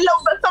say a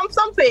little bit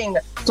something?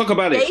 Talk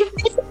about it.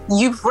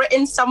 You've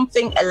written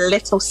something a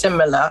little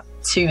similar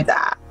to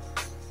that.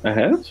 I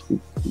have?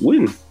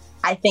 When?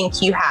 I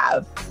think you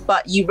have,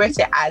 but you wrote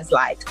it as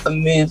like a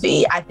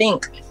movie. I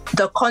think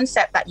the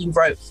concept that you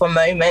wrote for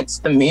Moments,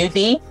 the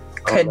movie,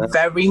 could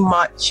very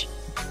much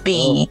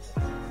be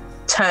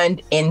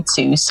turned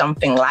into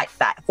something like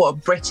that for a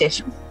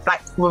British,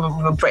 like with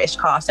a British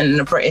cast and in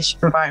a British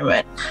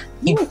environment.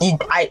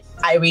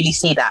 I really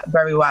see that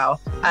very well.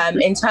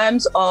 In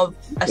terms of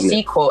a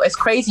sequel, it's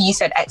crazy you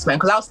said X-Men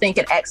because I was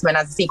thinking X-Men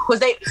as a sequel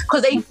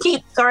because they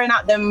keep throwing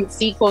out them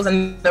sequels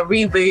and the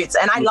reboots,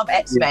 and I love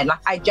X-Men. Like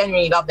I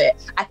genuinely love it.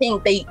 I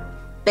think they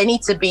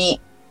need to be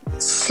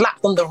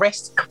slapped on the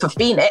wrist for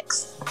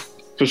Phoenix.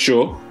 For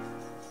sure.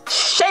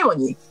 Shame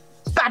on you,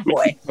 bad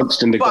boy.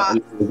 Punched in the gut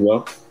as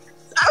well.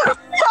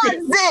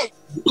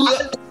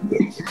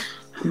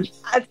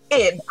 That's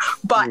it.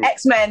 But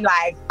X-Men,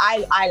 like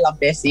I love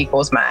their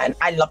sequels, man.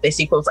 I love their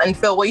sequels. And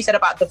Phil, what you said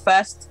about the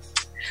first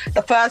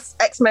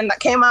X-Men that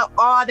came out,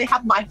 they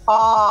have my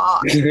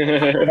heart.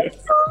 I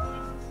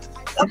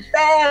love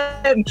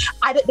them.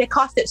 They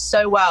cast it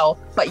so well.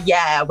 But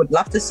yeah, I would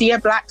love to see a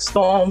Black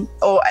Storm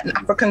or an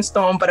African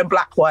Storm, but a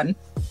black one.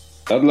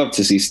 I'd love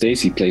to see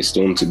Stacey play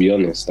Storm, to be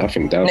honest. I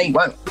think that. No, you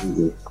won't.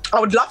 I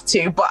would love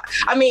to, but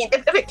I mean,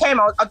 if it came,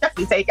 I'll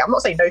definitely take it. I'm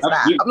not saying no to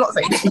that. I'm not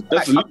saying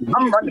like,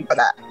 I'm running for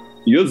that.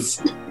 Yes.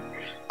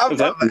 I'm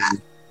running for that.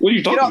 What are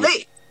you talking about?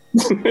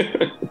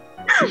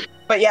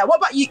 But yeah, what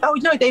about you? Oh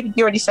no, David,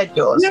 you already said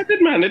yours. Yeah,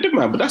 good man.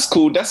 But that's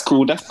cool. That's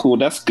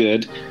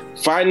good.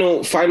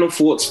 Final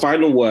thoughts,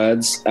 final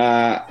words.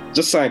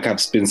 Just like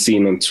I've been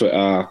seeing on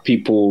Twitter,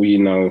 people,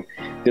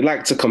 they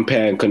like to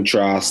compare and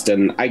contrast,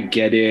 and I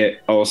get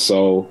it.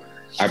 Also,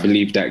 I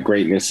believe that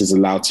greatness is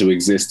allowed to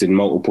exist in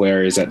multiple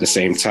areas at the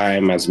same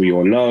time, as we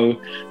all know.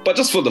 But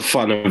just for the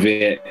fun of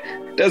it,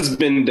 there's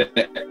been the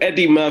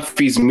Eddie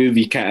Murphy's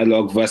movie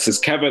catalog versus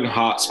Kevin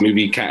Hart's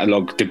movie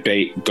catalog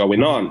debate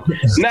going on.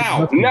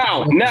 Now,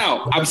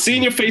 I'm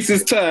seeing your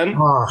faces turn.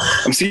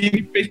 I'm seeing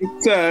your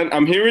faces turn.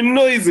 I'm hearing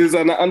noises,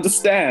 and I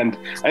understand.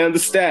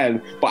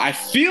 But I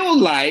feel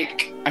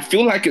like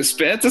it's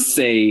fair to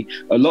say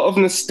a lot of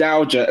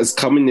nostalgia is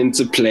coming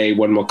into play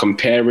when we're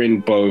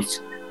comparing both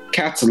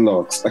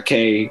catalogs.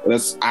 Okay,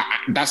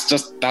 that's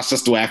just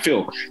the way I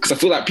feel, because I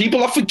feel like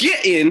people are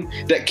forgetting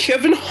that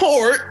Kevin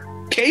Hart,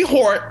 K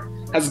Hart,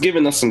 has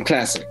given us some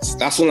classics.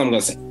 That's what I'm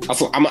gonna say.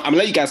 I'm gonna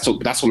let you guys talk,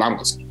 but that's what I'm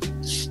gonna say.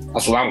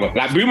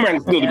 Like, Boomerang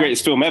is still the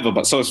greatest film ever,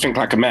 but so is Think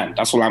Like a Man.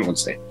 That's what I'm gonna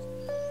say.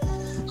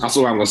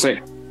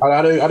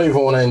 I don't even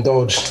want to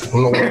indulge.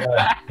 I'm not gonna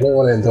lie. I don't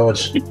want to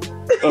indulge.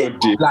 Oh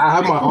dear. Like, I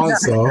have my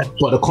answer,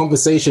 but the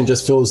conversation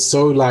just feels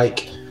so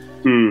like.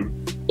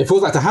 It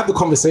feels like to have the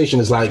conversation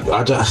is like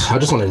I just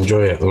want to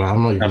enjoy it. Like,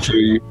 I'm not even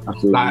sure.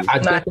 Like, I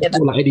definitely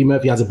feel like Eddie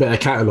Murphy has a better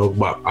catalogue,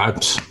 but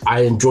I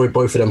enjoy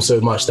both of them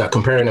so much that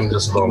comparing them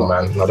just wrong,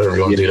 man. I don't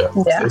really want to do that.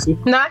 Yeah.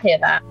 No, I hear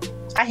that.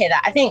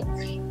 I think,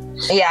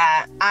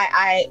 yeah,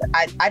 I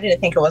didn't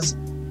think it was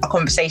a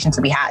conversation to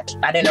be had.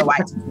 I don't know why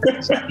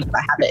people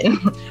are having,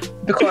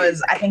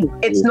 because I think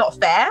it's not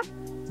fair.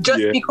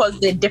 Just because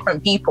they're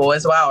different people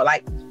as well.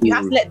 Like, you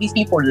have to let these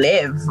people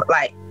live.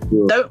 Like,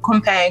 don't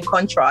compare and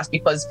contrast,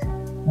 because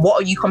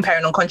what are you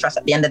comparing on contrast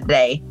at the end of the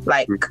day?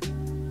 Like,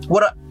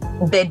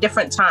 they're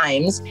different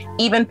times.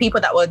 Even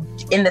people that were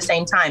in the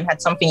same time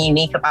had something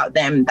unique about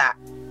them that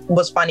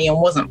was funny and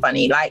wasn't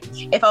funny. Like,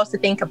 if I was to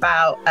think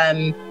about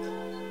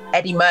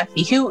Eddie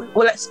Murphy, who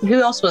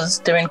else was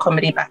doing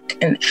comedy back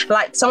in,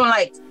 like, someone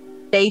like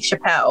Dave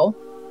Chappelle,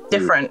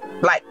 different.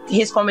 Like,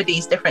 his comedy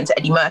is different to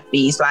Eddie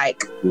Murphy's.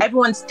 Like,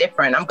 everyone's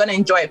different. I'm gonna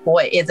enjoy it for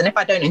what it is, and if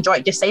I don't enjoy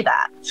it, just say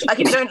that.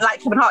 Like, if you don't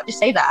like Kevin Hart, just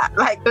say that.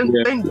 Like, don't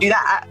do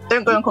that.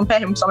 Don't go and compare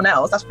him to someone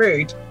else. That's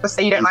rude. Just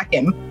say you don't like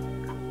him.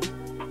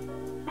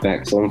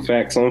 Facts on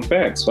facts.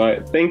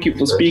 Right. Thank you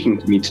for speaking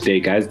to me today,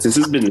 guys. This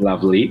has been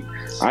lovely.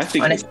 I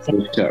think it's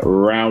time to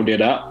round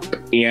it up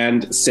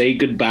and say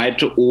goodbye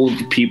to all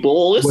the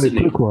people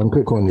listening. Wait,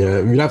 quick one.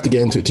 Yeah, we'll have to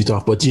get into it too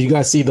tough. But did you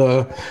guys see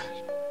the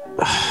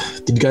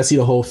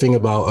whole thing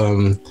about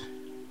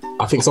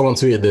I think someone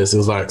tweeted this, it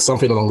was like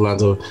something along the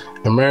lines of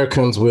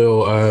Americans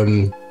will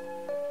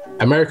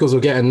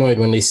get annoyed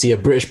when they see a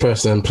British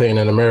person playing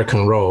an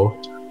American role,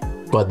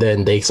 but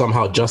then they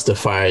somehow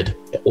justified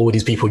all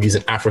these people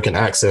using African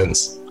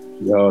accents,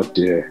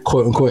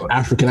 quote unquote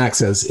African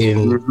accents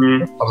in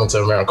coming to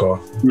America.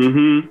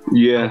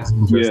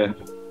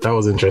 That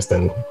was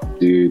interesting,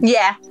 dude.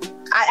 Yeah,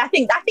 I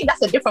think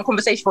that's a different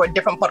conversation for a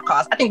different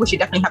podcast. I think we should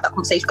definitely have that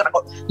conversation, because I've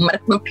got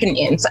medical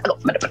opinions.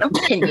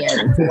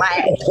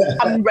 Like,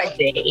 I'm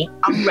ready.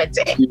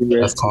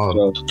 That's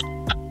calm.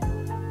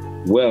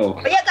 Well,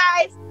 but yeah,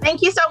 guys,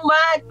 thank you so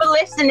much for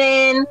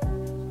listening.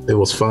 It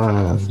was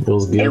fun. It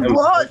was good. It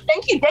was.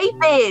 Thank you,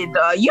 David.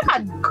 You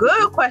had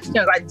good questions.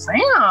 Like,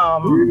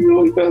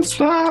 damn.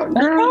 Stop,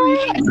 girl.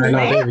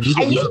 David,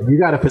 you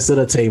gotta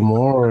facilitate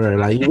more.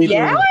 Like, like,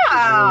 damn.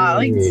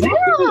 You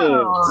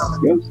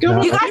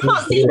guys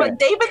can't see, but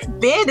David's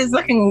beard is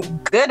looking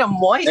good and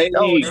moist.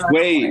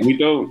 Wait, we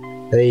don't.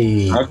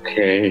 Hey.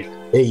 Okay.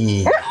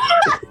 Hey.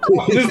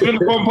 This has been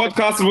the Fun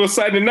Podcast. We're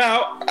signing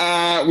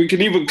out. We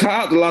can even cut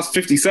out the last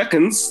 50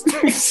 seconds.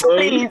 So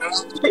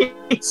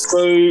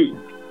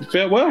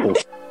farewell.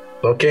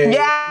 Okay.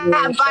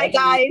 Yeah. Bye,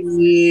 guys.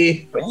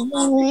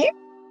 Bye.